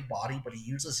not a big body, but he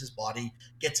uses his body,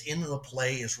 gets into the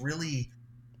play, is really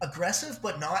aggressive,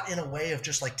 but not in a way of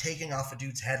just taking off a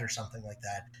dude's head or something like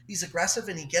that. He's aggressive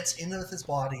and he gets into his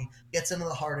body, gets into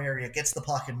the hard area, gets the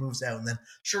puck and moves out. And then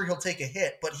sure, he'll take a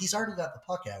hit, but he's already got the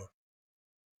puck out.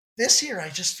 This year, I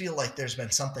just feel like there's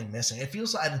been something missing. It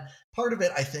feels like part of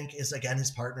it, I think, is, again, his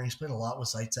partner. He's played a lot with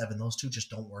Zaitsev, and those two just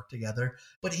don't work together.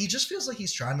 But he just feels like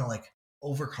he's trying to,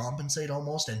 overcompensate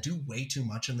almost and do way too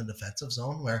much in the defensive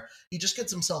zone, where he just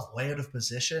gets himself way out of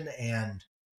position. And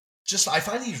just, I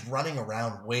find he's running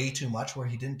around way too much, where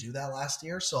he didn't do that last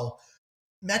year. So,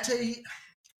 Mete,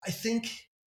 I think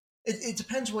it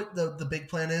depends what the big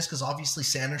plan is, because obviously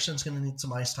Sanderson's going to need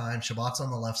some ice time. Shabbat's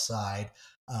on the left side.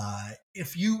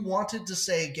 If you wanted to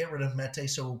say get rid of Mete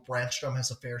so Brandstrom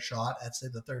has a fair shot at, say,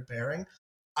 the third pairing,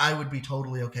 I would be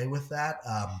totally okay with that.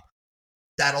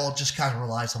 That all just kind of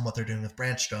relies on what they're doing with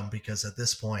Brandstrom, because at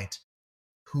this point,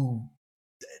 who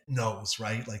knows,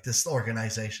 right? This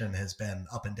organization has been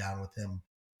up and down with him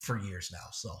for years now.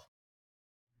 So,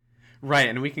 right,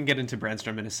 and we can get into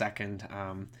Brandstrom in a second.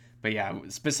 But yeah,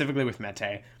 specifically with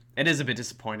Mete, it is a bit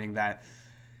disappointing that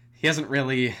he hasn't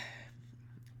really.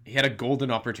 He had a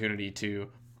golden opportunity to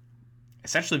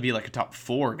essentially be a top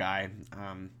 4 guy,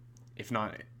 if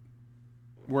not,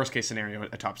 worst case scenario,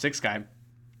 a top 6 guy.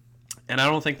 And I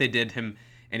don't think they did him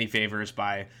any favors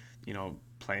by,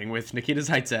 playing with Nikita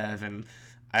Zaitsev, and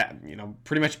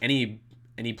pretty much any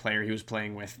player he was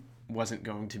playing with wasn't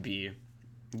going to be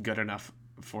good enough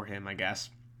for him, I guess.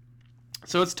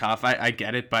 So it's tough. I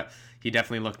get it, but he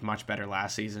definitely looked much better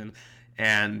last season.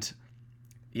 And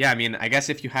yeah, I guess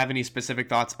if you have any specific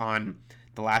thoughts on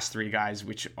the last three guys,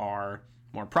 which are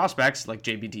more prospects like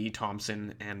JBD,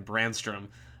 Thompson, and Brannstrom,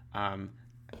 I'm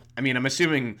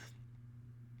assuming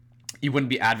you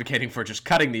wouldn't be advocating for just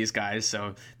cutting these guys,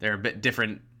 so they're a bit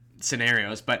different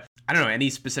scenarios. But I don't know, any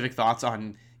specific thoughts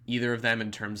on either of them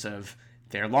in terms of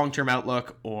their long-term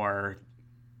outlook, or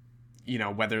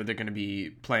whether they're going to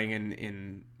be playing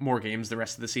in more games the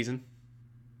rest of the season?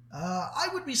 I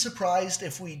would be surprised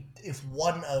if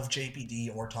one of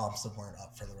JPD or Thompson weren't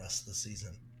up for the rest of the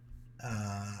season.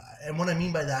 And what I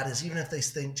mean by that is, even if they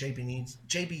think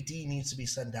JBD needs to be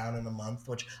sent down in a month,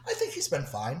 which I think he's been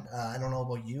fine. I don't know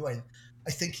about you.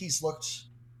 I think he's looked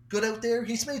good out there.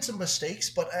 He's made some mistakes,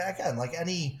 but again, like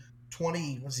any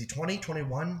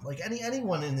 21? Like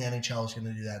anyone in the NHL is going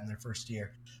to do that in their first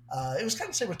year. It was kind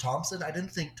of the same with Thompson. I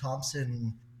didn't think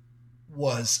Thompson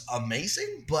was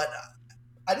amazing, but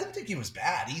I didn't think he was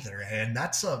bad either. And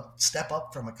that's a step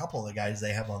up from a couple of the guys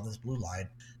they have on this blue line.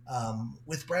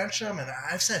 With Brannstrom, and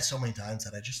I've said so many times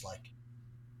that I just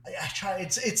I try.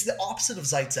 It's the opposite of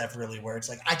Zaitsev, really, where it's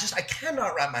like I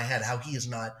cannot wrap my head how he is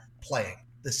not playing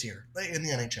this year in the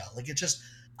NHL. Like, it just,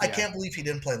 I can't believe he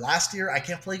didn't play last year. I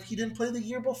can't believe he didn't play the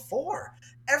year before.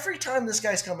 Every time this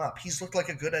guy's come up, he's looked like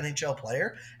a good NHL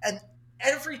player, and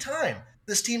every time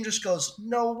this team just goes,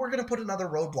 no, we're going to put another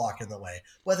roadblock in the way.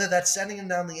 Whether that's sending him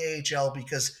down the AHL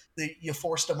because you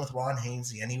forced him with Ron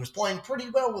Hainsey, and he was playing pretty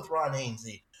well with Ron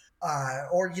Hainsey.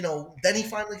 Or then he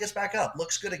finally gets back up,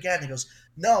 looks good again. He goes,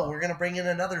 no, we're going to bring in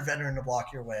another veteran to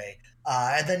block your way.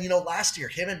 And then, last year,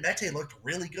 him and Mete looked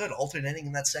really good, alternating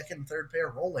in that second and third pair,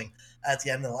 rolling at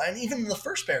the end of the line, even in the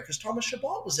first pair, because Thomas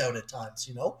Chabot was out at times,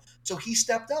 So he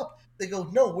stepped up. They go,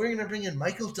 no, we're going to bring in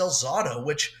Michael Del Zotto,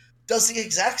 which does the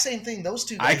exact same thing those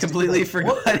two guys I completely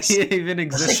forgot he even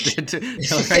existed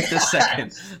right this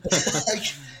second.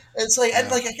 It's like, and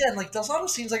again, Del Zotto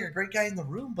seems like a great guy in the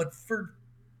room, but for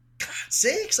God's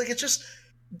sakes, it's just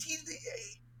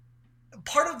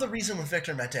part of the reason with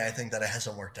Victor Mete, I think, that it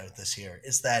hasn't worked out this year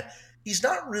is that he's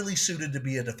not really suited to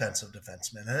be a defensive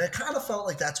defenseman. And it kind of felt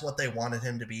like that's what they wanted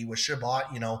him to be with Chabot.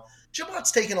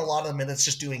 Chabot's taken a lot of the minutes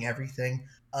just doing everything.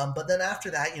 But then after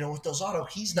that, with Del Zotto,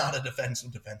 he's not a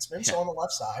defensive defenseman. So on the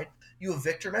left side, you have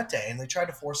Victor Mete, and they tried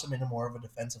to force him into more of a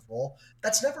defensive role.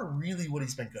 That's never really what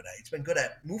he's been good at. He's been good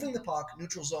at moving the puck,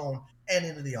 neutral zone, and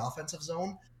into the offensive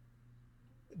zone.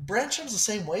 Brannstrom's the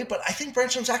same way, but I think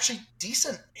Brannstrom's actually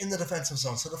decent in the defensive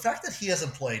zone. So the fact that he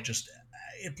hasn't played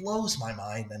it blows my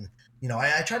mind. And,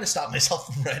 I try to stop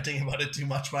myself from ranting about it too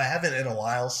much, but I haven't in a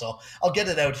while. So I'll get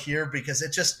it out here because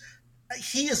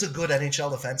he is a good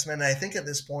NHL defenseman. And I think at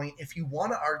this point, if you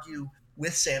want to argue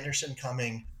with Sanderson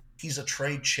coming, he's a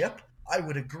trade chip, I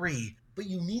would agree. But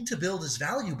you need to build his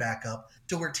value back up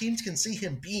to where teams can see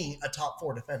him being a top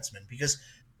four defenseman, because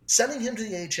sending him to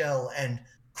the AHL and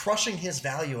crushing his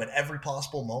value at every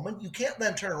possible moment, you can't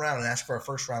then turn around and ask for a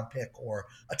first-round pick or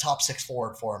a top six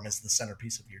forward for him as the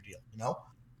centerpiece of your deal,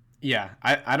 Yeah,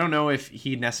 I don't know if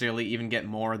he'd necessarily even get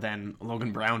more than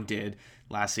Logan Brown did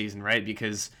last season, right?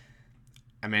 Because,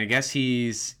 I guess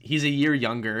he's a year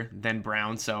younger than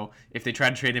Brown, so if they try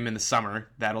to trade him in the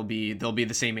summer, they'll be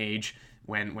the same age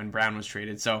when Brown was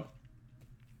traded. So,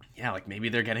 yeah, maybe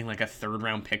they're getting a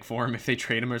third-round pick for him if they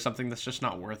trade him or something. That's just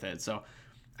not worth it. So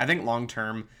I think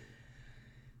long-term,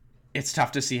 it's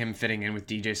tough to see him fitting in with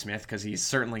DJ Smith because he's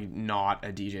certainly not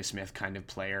a DJ Smith kind of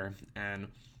player. And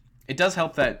it does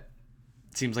help that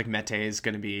it seems like Mete is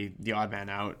going to be the odd man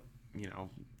out,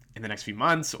 in the next few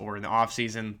months or in the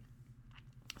offseason.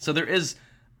 So there is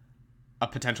a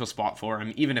potential spot for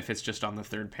him, even if it's just on the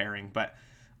third pairing. But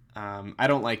I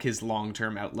don't like his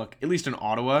long-term outlook, at least in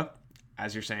Ottawa.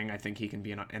 As you're saying, I think he can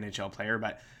be an NHL player.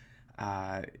 But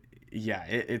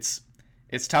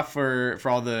it's tough for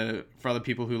all the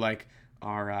people who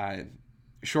are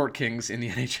short kings in the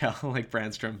NHL like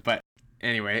Brannstrom. But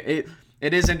anyway,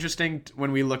 it is interesting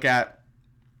when we're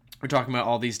talking about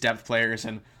all these depth players,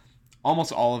 and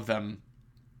almost all of them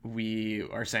we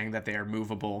are saying that they are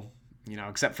movable,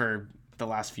 except for the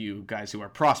last few guys who are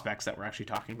prospects that we're actually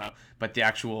talking about. But the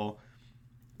actual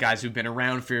guys who've been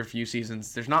around for a few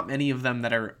seasons, there's not many of them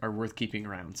that are worth keeping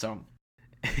around. So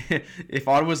if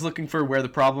Ottawa's looking for where the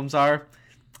problems are,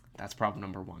 that's problem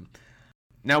number one.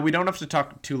 Now, we don't have to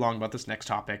talk too long about this next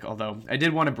topic, although I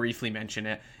did want to briefly mention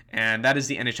it, and that is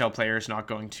the NHL players not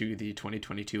going to the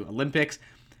 2022 Olympics.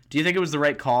 Do you think it was the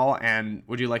right call? And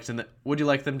would you like to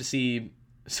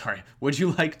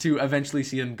eventually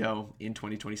see them go in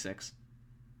 2026?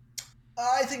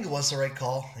 I think it was the right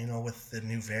call, with the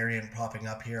new variant popping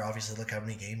up here. Obviously, look how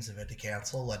many games they've had to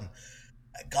cancel. And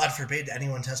God forbid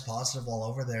anyone tests positive while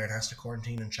over there and has to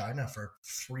quarantine in China for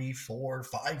 3, 4,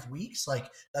 5 weeks. Like,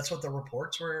 that's what the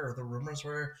reports were, or the rumors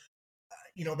were.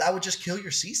 That would just kill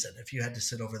your season if you had to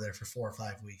sit over there for 4 or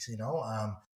 5 weeks,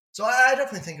 So I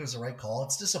definitely think it was the right call.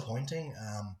 It's disappointing.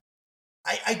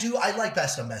 I like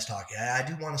best on best hockey. I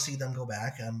do want to see them go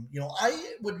back. I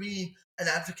would be an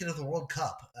advocate of the World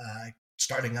Cup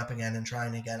starting up again and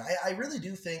trying again. I really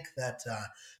do think that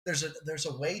there's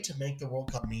a way to make the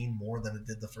World Cup mean more than it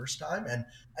did the first time, and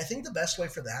I think the best way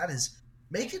for that is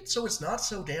make it so it's not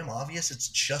so damn obvious. It's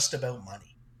just about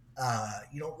money.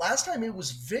 Last time it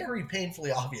was very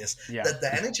painfully obvious that the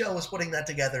NHL was putting that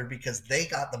together because they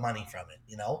got the money from it.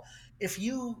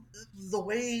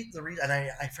 And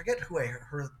I forget who I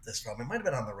heard this from. It might have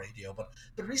been on the radio, but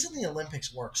the reason the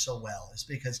Olympics work so well is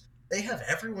because they have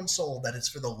everyone sold that it's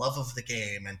for the love of the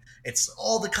game and it's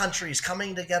all the countries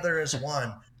coming together as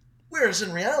one. Whereas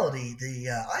in reality, the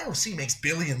IOC makes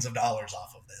billions of dollars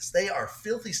off of this. They are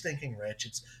filthy stinking rich.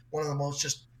 It's one of the most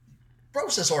just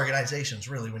grossest organizations,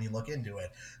 really, when you look into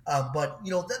it. But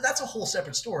that's a whole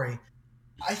separate story.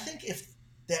 I think if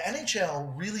the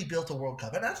NHL really built a World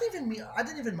Cup, and I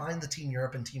didn't even mind the Team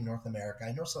Europe and Team North America.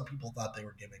 I know some people thought they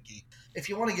were gimmicky. If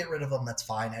you want to get rid of them, that's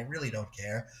fine. I really don't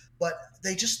care. But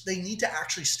they need to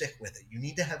actually stick with it. You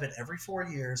need to have it every 4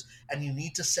 years, and you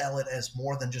need to sell it as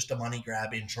more than just a money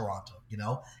grab in Toronto.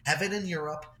 Have it in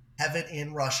Europe. Have it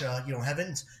in Russia, have it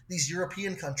in these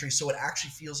European countries, so it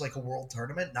actually feels like a world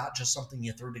tournament, not just something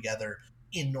you threw together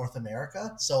in North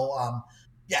America. So,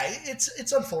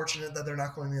 it's unfortunate that they're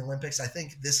not going to the Olympics. I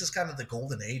think this is kind of the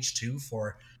golden age too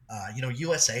for,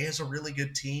 USA has a really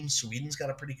good team. Sweden's got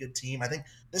a pretty good team. I think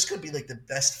this could be like the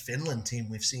best Finland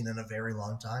team we've seen in a very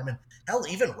long time. And hell,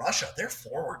 even Russia, their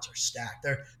forwards are stacked.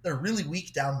 They're really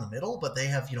weak down the middle, but they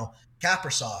have,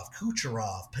 Kaprizov,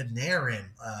 Kucherov, Panarin,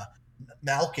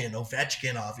 Malkin,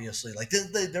 Ovechkin, obviously. Like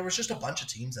there was just a bunch of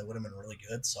teams that would have been really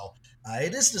good. So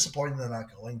it is disappointing they're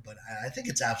not going, but I think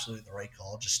it's absolutely the right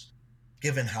call, just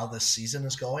given how this season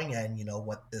is going and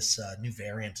what this new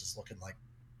variant is looking like.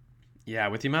 Yeah,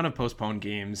 with the amount of postponed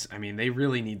games, I mean, they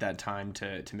really need that time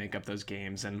to make up those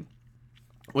games. And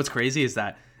what's crazy is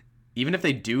that even if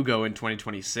they do go in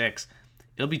 2026,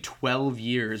 it'll be 12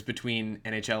 years between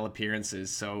NHL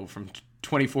appearances. So from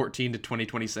 2014 to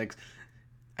 2026.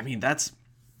 I mean, that's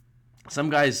some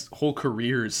guys' whole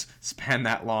careers span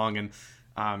that long, and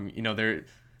they're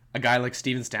a guy like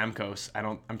Steven Stamkos.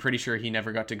 I'm pretty sure he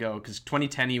never got to go because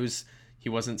 2010 he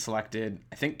wasn't selected.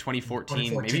 I think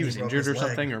 2014 maybe he was injured or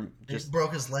something, or just he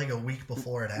broke his leg a week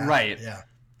before it happened. Right.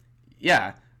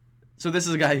 Yeah. So this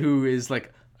is a guy who is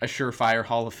like a surefire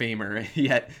Hall of Famer,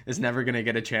 yet is never going to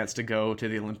get a chance to go to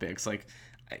the Olympics. Like,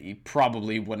 he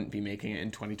probably wouldn't be making it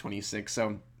in 2026.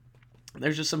 So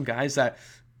there's just some guys that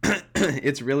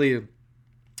it's really,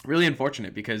 really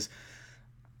unfortunate because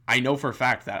I know for a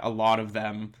fact that a lot of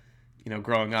them,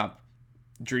 growing up,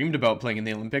 dreamed about playing in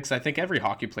the Olympics. I think every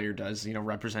hockey player does,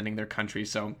 representing their country.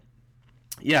 So,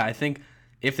 yeah, I think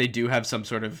if they do have some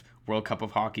sort of World Cup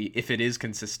of hockey, if it is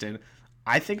consistent,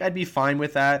 I think I'd be fine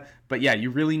with that. But yeah, you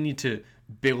really need to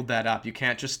build that up. You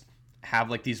can't just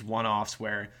have like these one-offs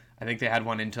where I think they had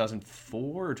one in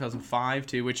 2004 or 2005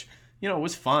 too, which,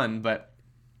 was fun, but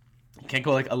you can't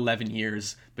go like 11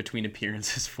 years between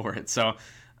appearances for it. So,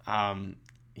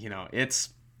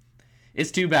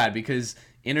 it's too bad because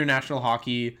international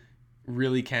hockey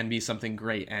really can be something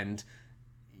great. And,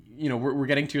 we're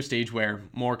getting to a stage where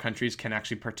more countries can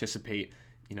actually participate.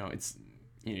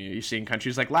 You're seeing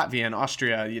countries like Latvia and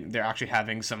Austria, they're actually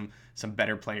having some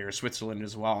better players, Switzerland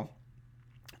as well.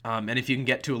 And if you can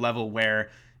get to a level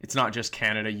where it's not just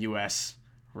Canada, US,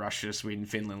 Russia, Sweden,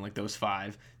 Finland, like those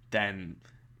 5, then,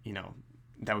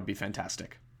 that would be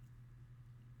fantastic.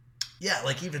 Yeah,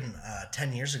 like even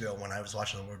 10 years ago when I was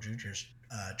watching the World Juniors,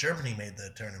 Germany made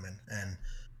the tournament and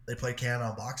they played Canada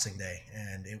on Boxing Day.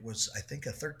 And it was, I think,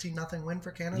 a 13-0 win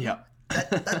for Canada. Yeah.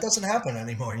 That doesn't happen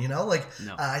anymore, No.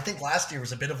 I think last year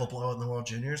was a bit of a blow in the World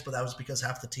Juniors, but that was because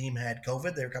half the team had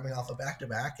COVID. They were coming off a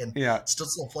back-to-back and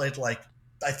still played like,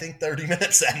 I think 30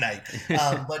 minutes that night.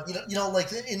 But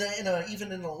like even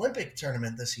in an Olympic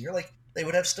tournament this year, like they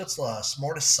would have Stützle,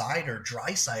 Mortis-Seider, or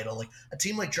Draisaitl. Like a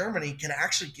team like Germany can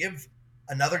actually give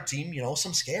another team,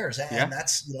 some scares, and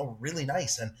that's really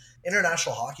nice. And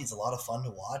international hockey is a lot of fun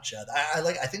to watch.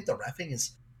 I think the reffing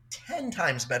is 10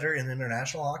 times better in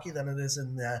international hockey than it is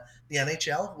in the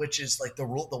NHL, which is like the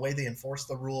way they enforce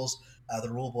the rules, the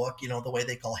rule book, the way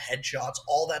they call headshots,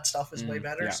 all that stuff is way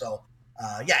better. Yeah. So,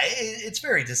 it's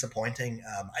very disappointing.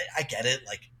 I get it.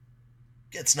 Like,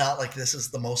 it's not like this is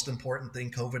the most important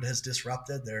thing COVID has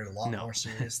disrupted. There are a lot more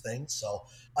serious things. So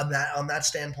on that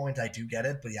standpoint, I do get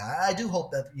it. But yeah, I do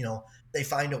hope that, they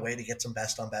find a way to get some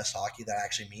best on best hockey that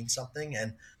actually means something.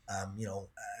 And,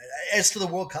 as to the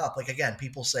World Cup, like, again,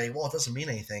 people say, well, it doesn't mean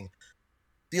anything.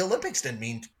 The Olympics didn't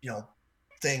mean,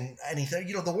 anything.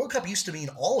 The World Cup used to mean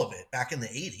all of it back in the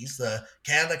 80s. The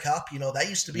Canada Cup, that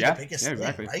used to be the biggest thing,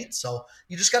 right? So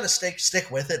you just got to stick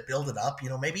with it, build it up,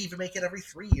 maybe even make it every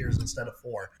 3 years instead of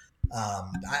 4.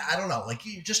 I don't know. Like,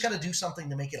 you just got to do something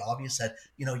to make it obvious that,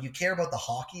 you care about the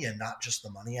hockey and not just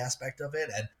the money aspect of it.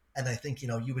 And I think,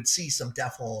 you would see some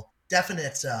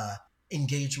definite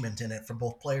engagement in it from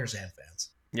both players and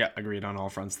fans. Yeah, agreed on all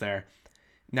fronts there.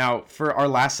 Now, for our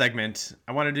last segment,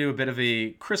 I want to do a bit of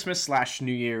a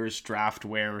Christmas/New Year's draft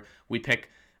where we pick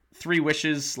 3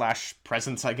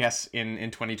 wishes/presents, I guess,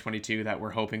 in 2022 that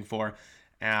we're hoping for.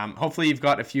 Hopefully you've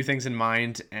got a few things in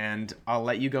mind, and I'll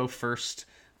let you go first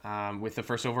with the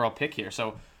first overall pick here.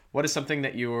 So what is something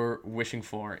that you're wishing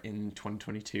for in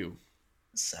 2022?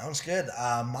 Sounds good.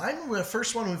 Mine, the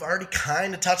first one we've already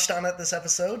kind of touched on at this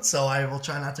episode, so I will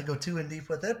try not to go too in deep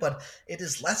with it, but it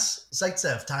is less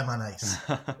Zaitsev time on ice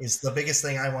is the biggest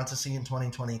thing I want to see in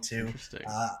 2022. Interesting.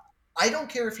 I don't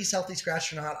care if he's healthy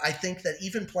scratched or not. I think that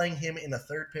even playing him in a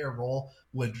third pair role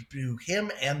would do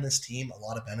him and this team a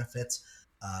lot of benefits.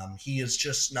 He is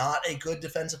just not a good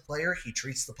defensive player. He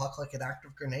treats the puck like an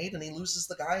active grenade, and he loses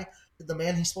the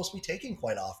man he's supposed to be taking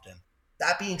quite often.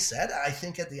 That being said, I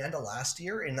think at the end of last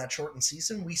year in that shortened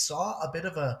season, we saw a bit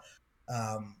of a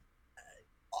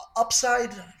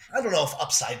upside. I don't know if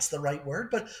upside's the right word,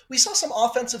 but we saw some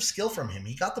offensive skill from him.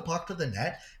 He got the puck to the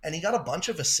net, and he got a bunch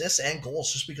of assists and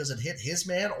goals just because it hit his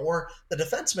man or the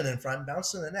defenseman in front and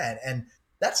bounced in the net. And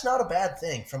that's not a bad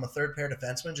thing from a third pair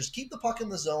defenseman. Just keep the puck in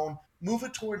the zone, move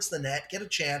it towards the net, get a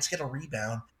chance, get a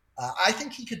rebound. I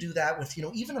think he could do that with,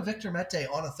 even a Victor Mete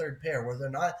on a third pair where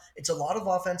it's a lot of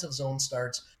offensive zone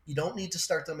starts. You don't need to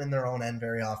start them in their own end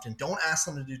very often. Don't ask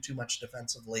them to do too much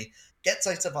defensively. Get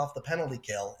Zaitsev off the penalty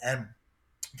kill. And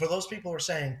for those people who are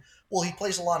saying, well, he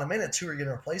plays a lot of minutes, who are you going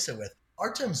to replace it with?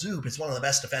 Artem Zub is one of the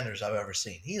best defenders I've ever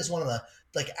seen. He is one of the,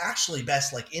 actually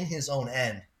best, in his own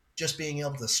end. Just being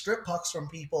able to strip pucks from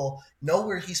people, know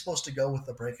where he's supposed to go with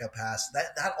the breakout pass.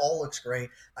 That all looks great.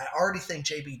 I already think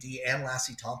JBD and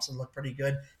Lassie Thompson look pretty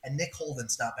good, and Nick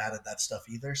Holden's not bad at that stuff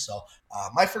either. So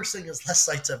my first thing is less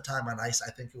Zaitsev time on ice.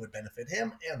 I think it would benefit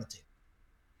him and the team.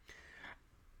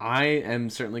 I am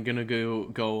certainly going to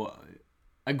go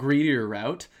a greedier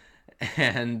route,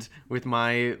 and with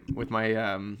my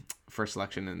first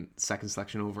selection and second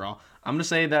selection overall, I'm going to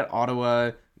say that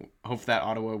Ottawa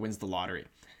wins the lottery.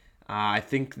 I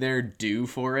think they're due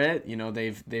for it.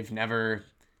 They've never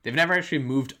actually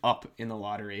moved up in the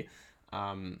lottery.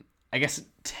 I guess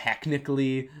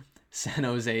technically San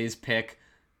Jose's pick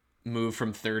moved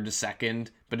from third to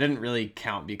second, but it didn't really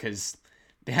count because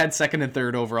they had second and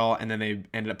third overall, and then they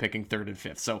ended up picking third and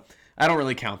fifth. So I don't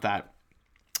really count that.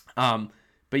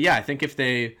 But yeah, I think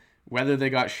whether they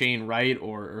got Shane Wright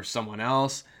or someone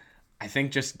else, I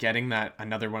think just getting that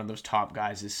another one of those top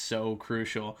guys is so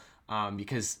crucial.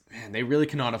 Because, man, they really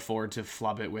cannot afford to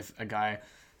flub it with a guy,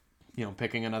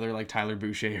 picking another like Tyler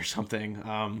Boucher or something.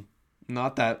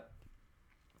 Not that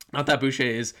Boucher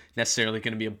is necessarily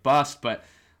going to be a bust, but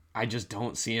I just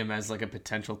don't see him as like a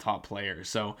potential top player.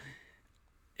 So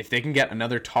if they can get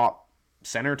another top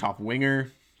center, top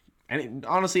winger, and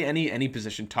honestly any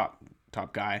position top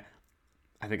guy,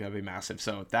 I think that'd be massive.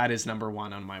 So that is number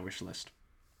 1 on my wish list.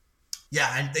 Yeah,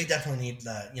 and they definitely need,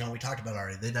 we talked about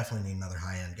already, they definitely need another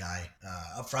high-end guy.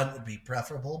 Up front would be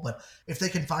preferable, but if they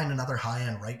can find another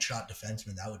high-end right-shot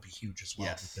defenseman, that would be huge as well.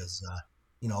 Yes. Because,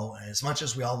 as much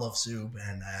as we all love Zub,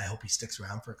 and I hope he sticks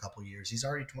around for a couple of years, he's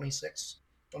already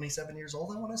 27 years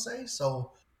old, I want to say.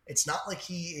 So it's not like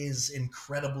he is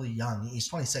incredibly young. He's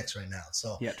 26 right now.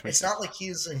 So yeah, it's not like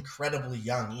he's incredibly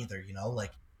young either,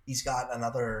 he's got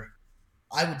another,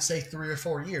 I would say 3 or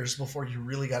 4 years before you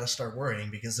really got to start worrying,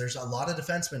 because there's a lot of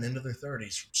defensemen into their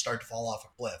 30s start to fall off a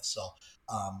cliff. So,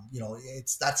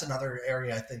 that's another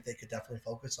area I think they could definitely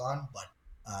focus on.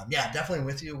 But definitely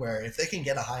with you where if they can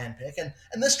get a high-end pick, and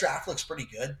this draft looks pretty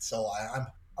good. So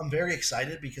I'm very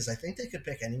excited because I think they could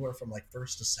pick anywhere from like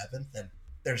 1st to 7th. And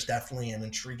there's definitely an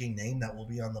intriguing name that will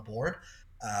be on the board.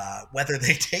 Whether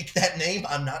they take that name,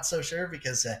 I'm not so sure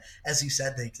because as you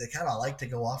said, they kind of like to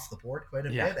go off the board quite a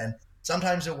bit. And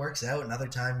sometimes it works out, and other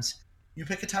times you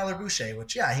pick a Tyler Boucher,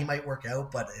 which, yeah, he might work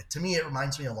out, but to me, it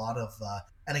reminds me a lot of,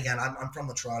 and again, I'm from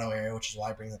the Toronto area, which is why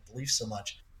I bring up the Leafs so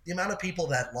much. The amount of people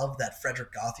that loved that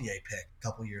Frederick Gauthier pick a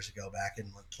couple years ago back in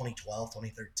like 2012,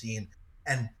 2013,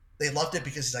 and they loved it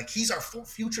because he's our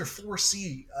future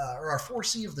 4C, or our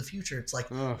 4C of the future. It's like,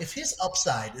 if his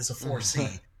upside is a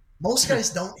 4C, most guys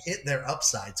don't hit their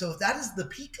upside. So if that is the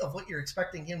peak of what you're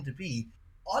expecting him to be,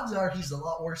 odds are he's a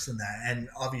lot worse than that. And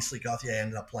obviously Gauthier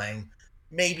ended up playing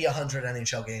maybe 100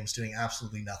 NHL games doing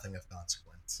absolutely nothing of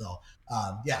consequence. So,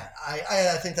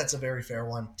 I think that's a very fair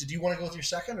one. Did you want to go with your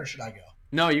second, or should I go?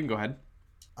 No, you can go ahead.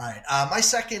 All right. My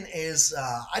second is,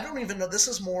 I don't even know. This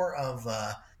is more of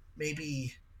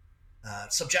maybe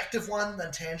subjective one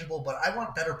than tangible, but I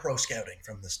want better pro scouting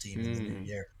from this team in the new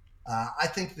year. I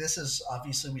think this is,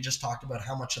 obviously, we just talked about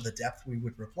how much of the depth we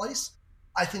would replace.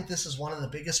 I think this is one of the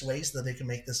biggest ways that they can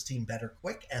make this team better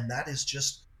quick, and that is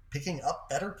just picking up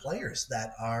better players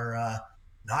that are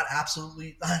not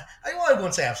absolutely, I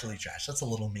wouldn't say absolutely trash. That's a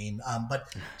little mean.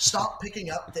 But stop picking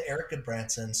up the Eric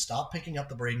Goodbranson, stop picking up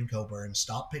the Braden Coburn,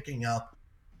 stop picking up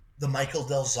the Michael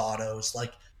Del Zottos.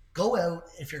 Like, go out,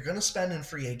 if you're going to spend in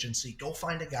free agency, go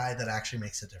find a guy that actually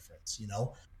makes a difference, you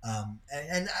know?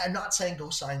 And I'm not saying go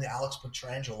sign the Alex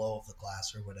Pietrangelo of the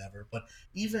class or whatever, but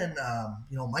even,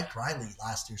 Mike Riley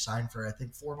last year signed for, I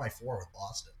think, 4x4 with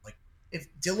Boston. Like, if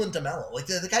Dylan DeMello, like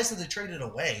the guys that they traded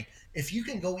away, if you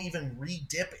can go even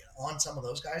re-dip on some of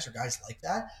those guys or guys like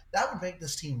that, that would make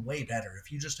this team way better. If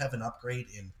you just have an upgrade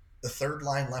in the third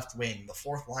line left wing, the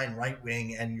fourth line right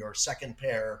wing, and your second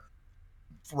pair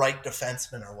right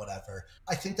defenseman or whatever,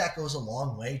 I think that goes a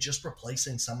long way, just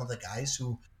replacing some of the guys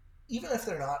who, even if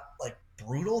they're not like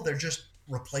brutal, they're just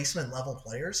replacement level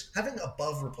players. Having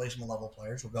above replacement level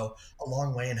players will go a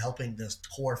long way in helping this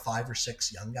core 5 or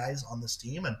 6 young guys on this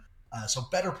team. And so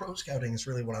better pro scouting is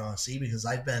really what I want to see, because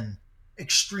I've been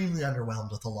extremely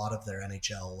underwhelmed with a lot of their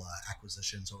NHL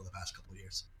acquisitions over the past couple of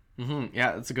years. Mm-hmm.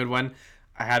 Yeah, that's a good one.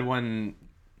 I had one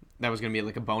that was going to be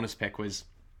like a bonus pick, was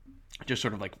just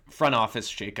sort of like front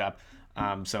office shakeup.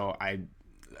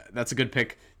 That's a good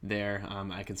pick there.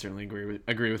 I can certainly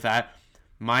agree with that.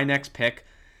 My next pick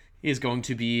is going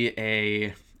to be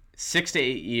a 6 to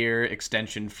 8 year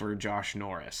extension for Josh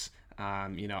Norris.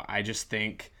 I just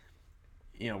think,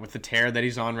 with the tear that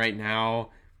he's on right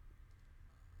now,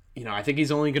 I think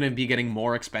he's only going to be getting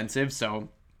more expensive. So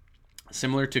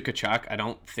similar to Tkachuk, I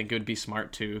don't think it would be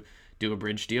smart to do a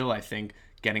bridge deal. I think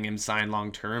getting him signed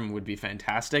long-term would be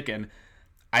fantastic. And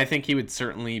I think he would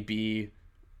certainly be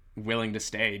willing to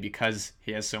stay because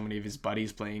he has so many of his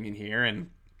buddies playing in here.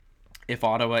 And if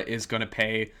Ottawa is going to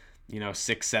pay,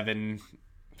 6, 7,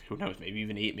 who knows, maybe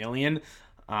even 8 million,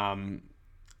 I'm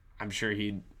sure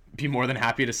he'd be more than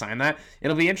happy to sign that.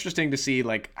 It'll be interesting to see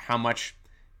like how much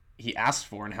he asks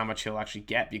for and how much he'll actually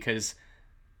get, because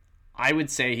I would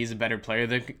say he's a better player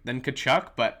than Tkachuk,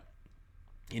 but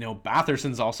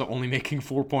Batherson's also only making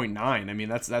 4.9. I mean,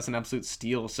 that's an absolute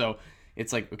steal. So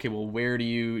it's like, okay, well, where do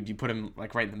you put him,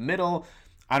 like right in the middle?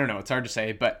 I don't know. It's hard to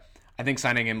say, but I think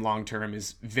signing him long-term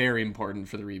is very important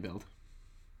for the rebuild.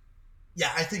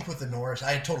 Yeah, I think with the Norris,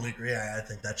 I totally agree. I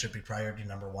think that should be priority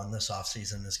number one this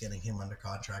offseason, is getting him under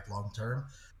contract long-term.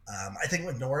 I think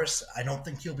with Norris, I don't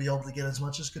think he'll be able to get as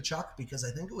much as Tkachuk, because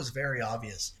I think it was very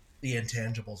obvious the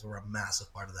intangibles were a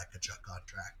massive part of that Tkachuk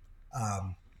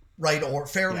contract. Right, or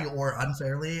fairly or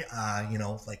unfairly,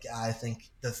 I think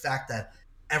the fact that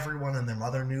everyone and their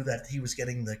mother knew that he was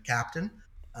getting the captain,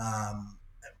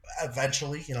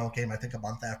 eventually, came, I think, a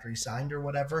month after he signed or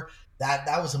whatever, that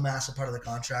was a massive part of the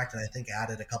contract, and I think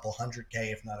added a couple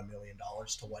 $100K, if not $1 million,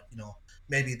 to what,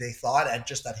 maybe they thought, and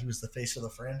just that he was the face of the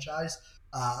franchise.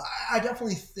 I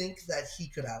definitely think that he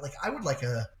could add, I would like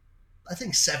I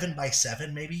think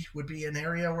 7x7 maybe would be an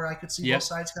area where I could see both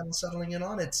sides kind of settling in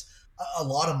on. It's a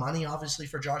lot of money, obviously,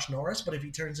 for Josh Norris, but if he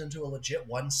turns into a legit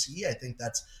 1C, I think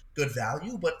that's good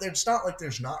value. But it's not like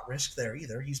there's not risk there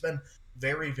either. He's been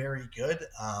very, very good,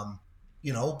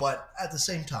 but at the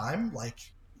same time,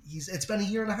 it's been a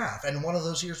year and a half, and one of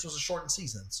those years was a shortened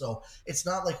season. So it's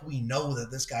not like we know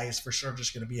that this guy is for sure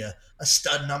just going to be a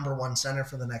stud number one center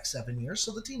for the next 7 years.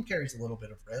 So the team carries a little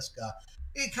bit of risk.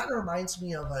 It kind of reminds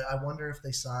me of, I wonder if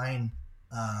they sign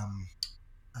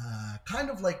kind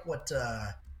of like what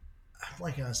I'm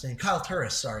blanking on his name. Kyle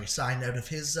Turris, signed out of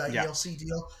his ELC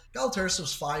deal. Kyle Turris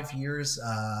was 5 years,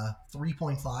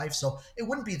 3.5, so it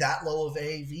wouldn't be that low of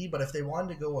AAV, but if they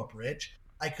wanted to go a bridge,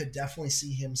 I could definitely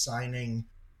see him signing,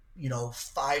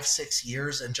 5-6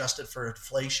 years adjusted for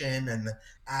inflation and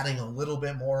adding a little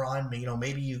bit more on.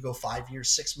 Maybe you go 5 years,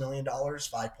 $6 million,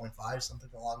 5.5, something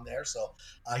along there. So,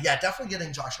 definitely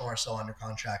getting Josh Norris under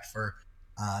contract for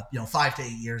 5 to 8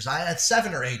 years. At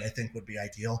 7 or 8, I think would be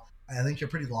ideal. I think you're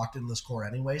pretty locked in this core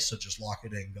anyway, so just lock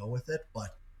it in and go with it.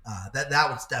 But that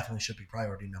was definitely should be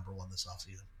priority number one this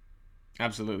offseason.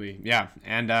 Absolutely, yeah.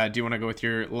 And do you want to go with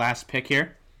your last pick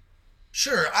here?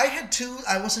 Sure. I had two.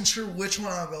 I wasn't sure which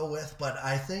one I'll go with, but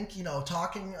I think,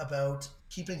 talking about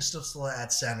keeping Stützle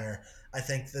at center, I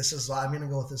think I'm going to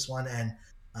go with this one. And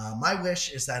my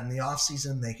wish is that in the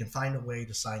offseason, they can find a way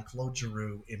to sign Claude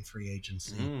Giroux in free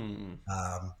agency.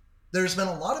 There's been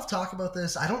a lot of talk about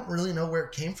this. I don't really know where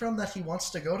it came from that he wants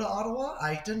to go to Ottawa.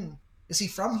 Is he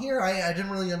from here? I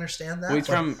didn't really understand that. Well, he's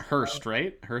from Hearst,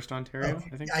 right? Hearst, Ontario,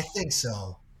 I think. I think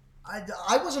so.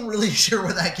 I wasn't really sure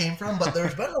where that came from, but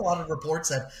there's been a lot of reports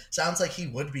that sounds like he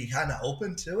would be kind of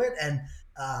open to it. And,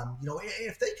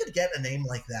 if they could get a name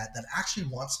like that actually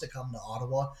wants to come to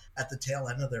Ottawa at the tail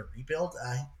end of their rebuild,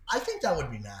 I think that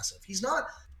would be massive. He's not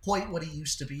quite what he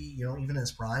used to be, even in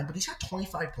his prime, but he's got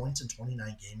 25 points in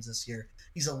 29 games this year.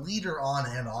 He's a leader on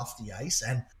and off the ice.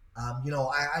 And,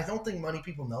 I don't think many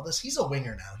people know this. He's a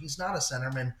winger now. He's not a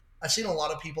centerman. I've seen a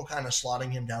lot of people kind of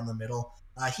slotting him down the middle.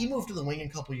 He moved to the wing a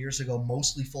couple years ago,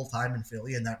 mostly full-time in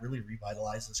Philly, and that really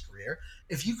revitalized his career.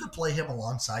 If you could play him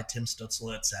alongside Tim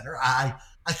Stützle at center, I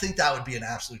think that would be an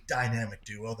absolute dynamic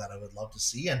duo that I would love to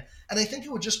see. And I think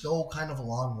it would just go kind of a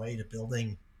long way to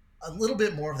building a little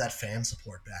bit more of that fan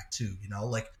support back too.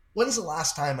 Like, when's the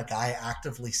last time a guy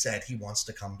actively said he wants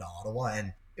to come to Ottawa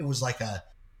and it was like a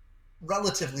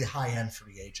relatively high-end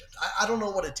free agent? I don't know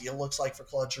what a deal looks like for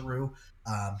Claude Giroux.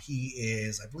 I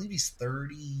believe he's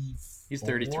 30. He's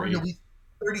 33. He'll be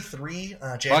 33.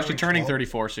 Actually turning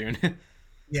 34 soon.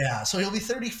 Yeah, so he'll be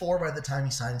 34 by the time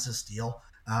he signs this deal.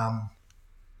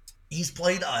 He's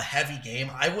played a heavy game.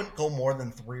 I wouldn't go more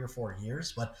than 3 or 4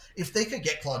 years, but if they could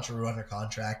get Claude Giroux under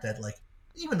contract at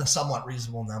even a somewhat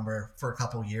reasonable number for a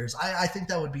couple years, I think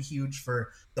that would be huge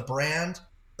for the brand,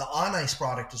 the on-ice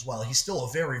product as well. He's still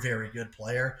a very, very good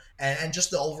player, and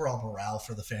just the overall morale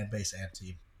for the fan base and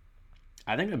team.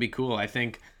 I think that'd be cool. I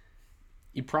think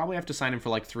you probably have to sign him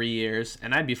for 3 years,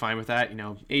 and I'd be fine with that.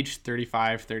 Age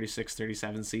 35, 36,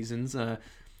 37 seasons.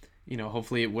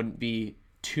 Hopefully it wouldn't be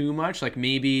too much.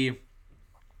 Maybe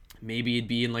it'd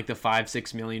be in the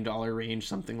 $5-6 million range,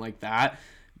 something like that.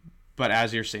 But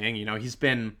as you're saying, he's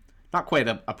been not quite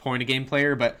a point a game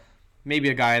player, but maybe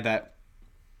a guy that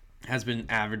has been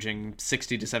averaging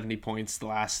 60 to 70 points the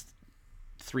last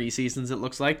 3 seasons, it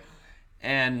looks like.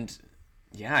 And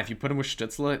yeah, if you put him with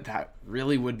Stützle, that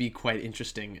really would be quite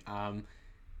interesting.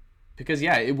 Because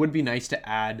yeah, it would be nice to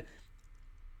add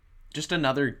just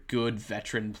another good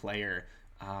veteran player.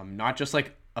 Not just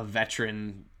a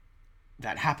veteran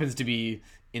that happens to be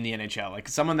in the NHL,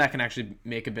 someone that can actually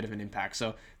make a bit of an impact.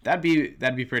 So that'd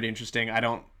be pretty interesting.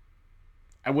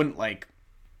 I wouldn't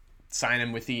sign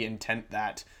him with the intent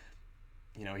that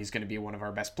he's going to be one of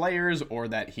our best players or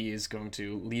that he is going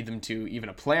to lead them to even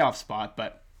a playoff spot,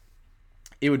 but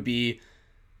it would be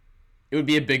a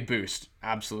big boost,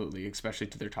 absolutely, especially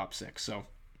to their top 6. So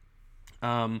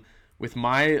with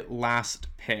my last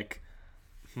pick,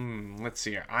 let's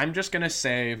see here. I'm just going to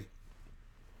say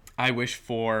I wish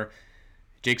for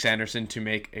Jake Sanderson to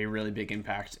make a really big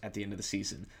impact at the end of the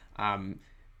season.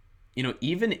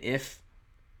 Even if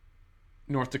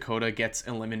North Dakota gets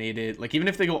eliminated, even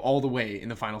if they go all the way in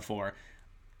the Final Four,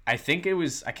 I think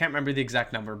I can't remember the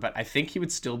exact number, but I think he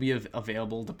would still be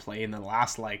available to play in the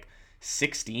last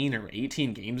 16 or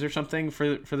 18 games or something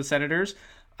for the Senators.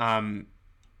 And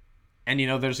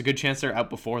there's a good chance they're out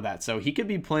before that. So he could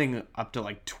be playing up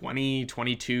to 20,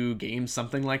 22 games,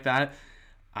 something like that.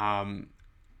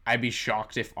 I'd be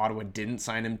shocked if Ottawa didn't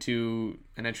sign him to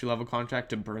an entry-level contract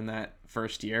to burn that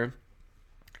first year.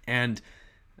 And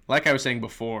like I was saying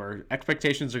before,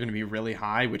 expectations are going to be really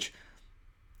high, which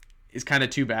is kind of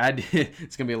too bad.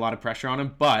 It's going to be a lot of pressure on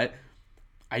him, but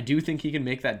I do think he can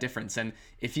make that difference. And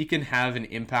if he can have an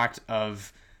impact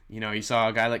of, you saw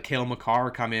a guy like Cale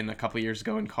Makar come in a couple years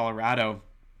ago in Colorado,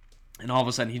 and all of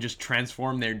a sudden he just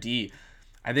transformed their D.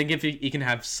 I think if he can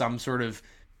have some sort of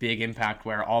big impact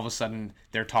where all of a sudden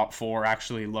their top 4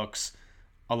 actually looks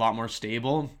a lot more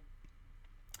stable,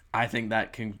 I think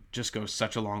that can just go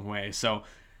such a long way. So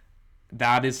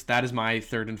that is my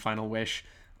third and final wish,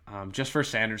 just for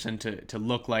Sanderson to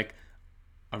look like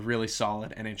a really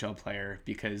solid NHL player,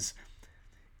 because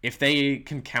if they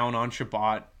can count on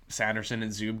Chabot, Sanderson,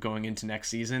 and Zub going into next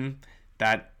season,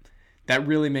 that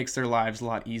really makes their lives a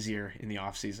lot easier in the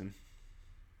offseason.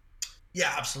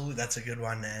 Yeah, absolutely. That's a good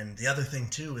one. And the other thing,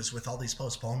 too, is with all these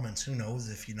postponements, who knows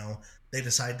if, they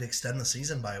decide to extend the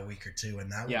season by a week or two,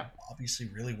 and that would Yeah. obviously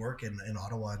really work in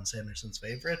Ottawa and Sanderson's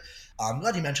favorite. I'm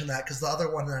glad you mentioned that, because the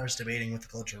other one that I was debating with the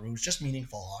Culture was just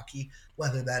meaningful hockey,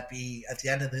 whether that be at the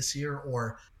end of this year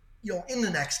or in the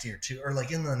next year too, or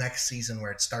like in the next season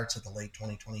where it starts at the late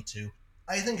 2022.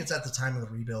 I think it's at the time of the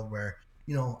rebuild where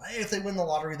if they win the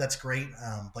lottery, that's great.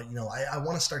 But I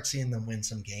want to start seeing them win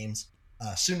some games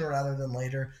sooner rather than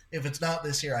later. If it's not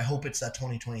this year, I hope it's that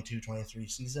 2022-23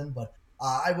 season. But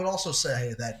I would also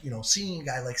say that, seeing a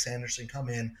guy like Sanderson come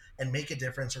in and make a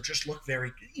difference, or just look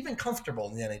very, even comfortable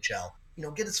in the NHL,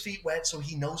 get his feet wet so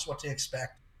he knows what to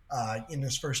expect in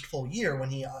his first full year when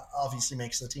he obviously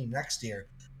makes the team next year.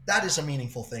 That is a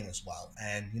meaningful thing as well.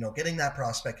 And, getting that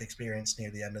prospect experience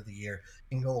near the end of the year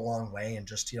can go a long way, and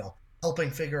just,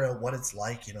 helping figure out what it's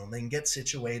like, then get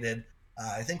situated.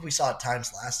 I think we saw at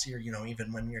times last year,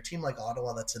 even when you're a team like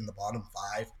Ottawa that's in the bottom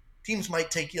 5, teams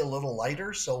might take you a little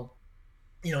lighter. So,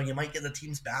 you might get the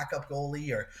team's backup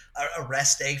goalie or a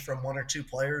rest day from 1 or 2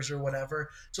 players or whatever.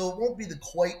 So it won't be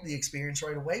quite the experience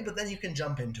right away, but then you can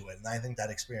jump into it. And I think that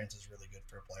experience is really good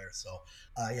for a player. So,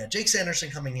 Jake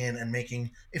Sanderson coming in and making,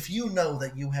 if you know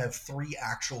that you have 3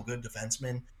 actual good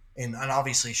defensemen, and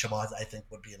obviously Chabot, I think,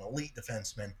 would be an elite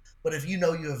defenseman, but if you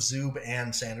know you have Zub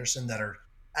and Sanderson that are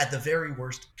at the very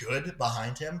worst good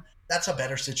behind him, that's a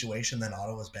better situation than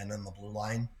Ottawa's been in the blue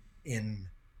line in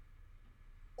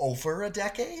over a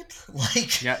decade.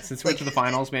 Since we went to the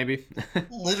finals, maybe.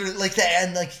 Literally,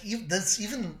 and those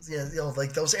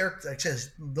Erik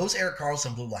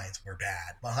Karlsson blue lines were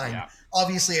bad behind. Yeah.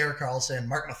 Obviously, Erik Karlsson,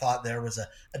 Mark Nafat there was a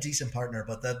decent partner,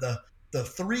 but the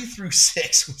 3 through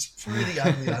 6 was pretty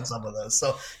ugly on some of those.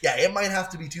 So yeah, it might have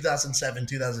to be 2007,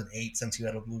 2008 since you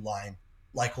had a blue line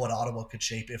like what Ottawa could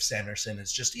shape if Sanderson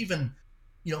is just even,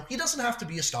 he doesn't have to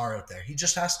be a star out there. He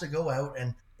just has to go out,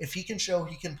 and if he can show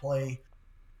he can play,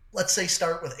 let's say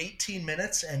start with 18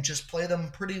 minutes and just play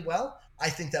them pretty well, I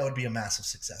think that would be a massive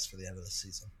success for the end of the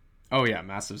season. Oh yeah,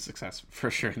 massive success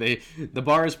for sure. The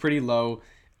bar is pretty low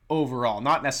overall,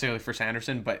 not necessarily for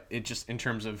Sanderson, but it just in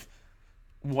terms of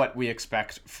what we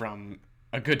expect from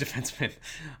a good defenseman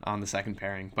on the second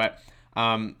pairing. But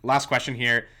last question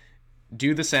here.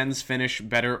 Do the Sens finish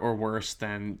better or worse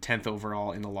than 10th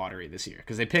overall in the lottery this year?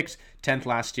 Because they picked 10th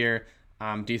last year.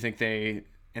 Do you think they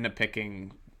end up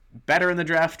picking better in the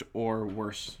draft or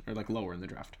worse, or lower in the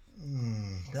draft?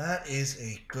 That is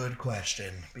a good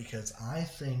question, because I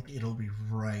think it'll be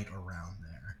right around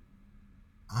there.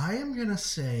 I am going to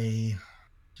say,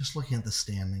 just looking at the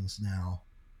standings now,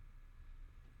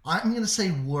 I'm going to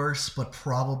say worse, but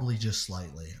probably just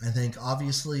slightly. I think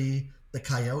obviously the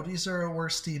Coyotes are a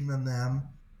worse team than them.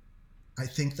 I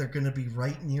think they're going to be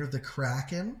right near the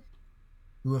Kraken,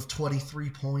 who have 23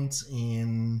 points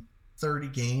in 30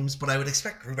 games, but I would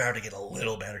expect Grubauer to get a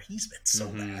little better. He's been so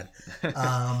bad.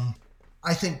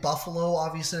 I think Buffalo,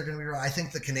 obviously, are going to be right. I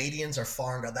think the Canadians are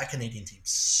far and gone. That Canadian team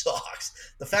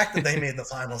sucks. The fact that they made the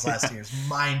finals last year is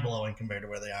mind-blowing compared to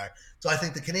where they are. So I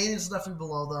think the Canadians will definitely be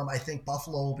below them. I think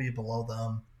Buffalo will be below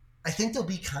them. I think they'll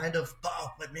be kind of,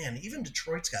 but man, even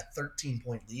Detroit's got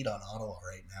 13-point lead on Ottawa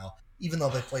right now, even though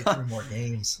they played 3 more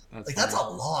games. That's a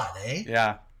lot, eh?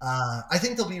 Yeah. I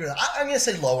think they'll be, I'm going to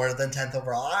say lower than 10th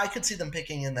overall. I could see them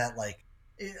picking in that,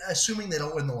 assuming they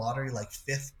don't win the lottery,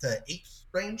 5th to 8th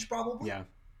range probably. Yeah.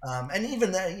 And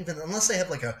even unless they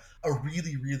have a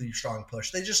really, really strong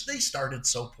push, they started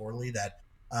so poorly that,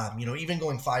 even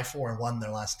going 5-4-1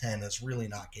 their last 10 has really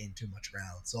not gained too much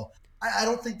ground. So I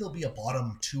don't think they'll be a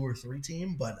bottom 2 or 3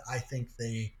 team, but I think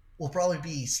they will probably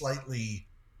be slightly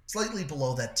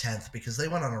below that 10th, because they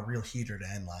went on a real heater to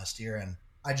end last year, and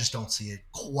I just don't see it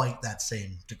quite that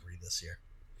same degree this year.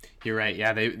 You're right.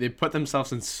 Yeah, they put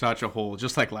themselves in such a hole,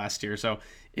 just like last year. So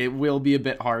it will be a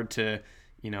bit hard to,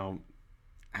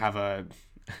 have a...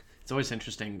 It's always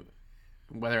interesting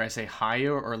whether I say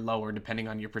higher or lower, depending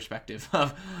on your perspective.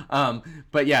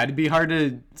 But yeah, it'd be hard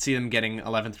to see them getting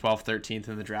 11th, 12th, 13th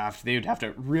in the draft. They would have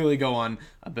to really go on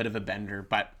a bit of a bender.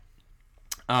 But,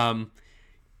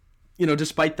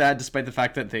 despite the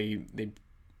fact that they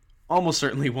almost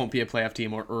certainly won't be a playoff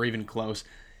team or even close,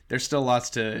 there's still lots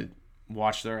to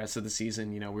watch the rest of the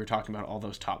season. We were talking about all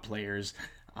those top players.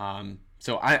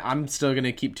 So I'm still going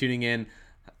to keep tuning in.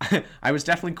 I was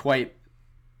definitely quite,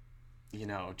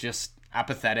 just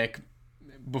apathetic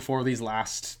before these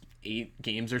last 8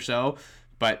 games or so,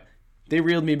 but they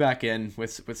reeled me back in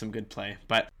with some good play.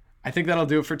 But I think that'll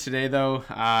do it for today, though.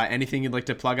 Anything you'd like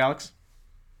to plug, Alex?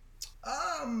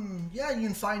 Yeah, you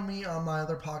can find me on my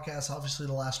other podcast, obviously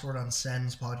the Last Word on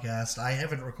Sens podcast. I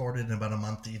haven't recorded in about a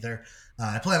month either.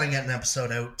 I plan on getting an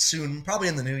episode out soon, probably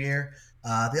in the new year.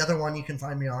 The other one you can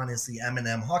find me on is the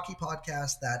M&M Hockey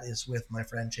Podcast. That is with my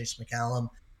friend Chase McCallum.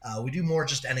 We do more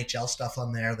just NHL stuff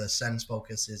on there. The Sens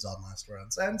focus is on Last Word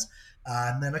on Sens.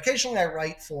 And then occasionally I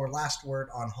write for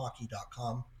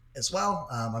lastwordonhockey.com as well.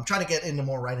 I'm trying to get into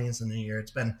more writing as the new year.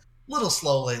 It's been a little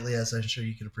slow lately, as I'm sure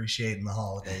you can appreciate in the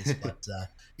holidays. But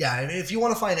yeah, if you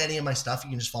want to find any of my stuff, you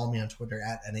can just follow me on Twitter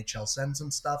at NHL Sens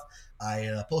and stuff.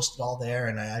 I post it all there,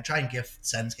 and I try and gift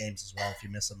Sens games as well if you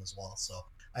miss them as well. So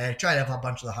I try to have a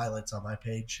bunch of the highlights on my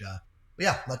page. But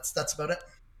yeah, that's about it.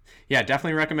 Yeah,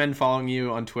 definitely recommend following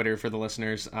you on Twitter for the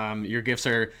listeners. Your gifts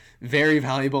are very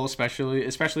valuable,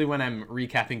 especially when I'm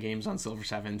recapping games on Silver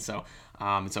 7. So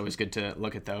it's always good to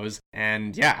look at those.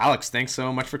 And yeah, Alex, thanks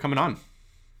so much for coming on.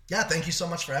 Yeah, thank you so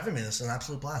much for having me. This is an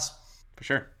absolute blast. For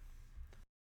sure.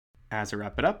 As I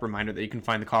wrap it up, reminder that you can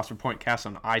find the Cost Per Point cast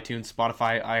on iTunes,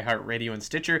 Spotify, iHeartRadio, and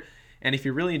Stitcher. And if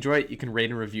you really enjoy it, you can rate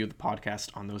and review the podcast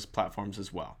on those platforms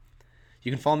as well.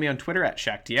 You can follow me on Twitter at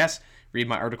ShackTS, read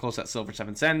my articles at Silver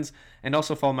 7 Sens, and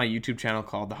also follow my YouTube channel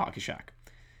called The Hockey Shack.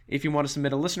 If you want to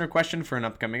submit a listener question for an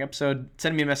upcoming episode,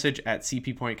 send me a message at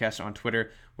CPPointcast on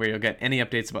Twitter, where you'll get any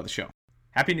updates about the show.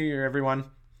 Happy New Year, everyone.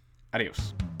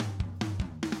 Adios.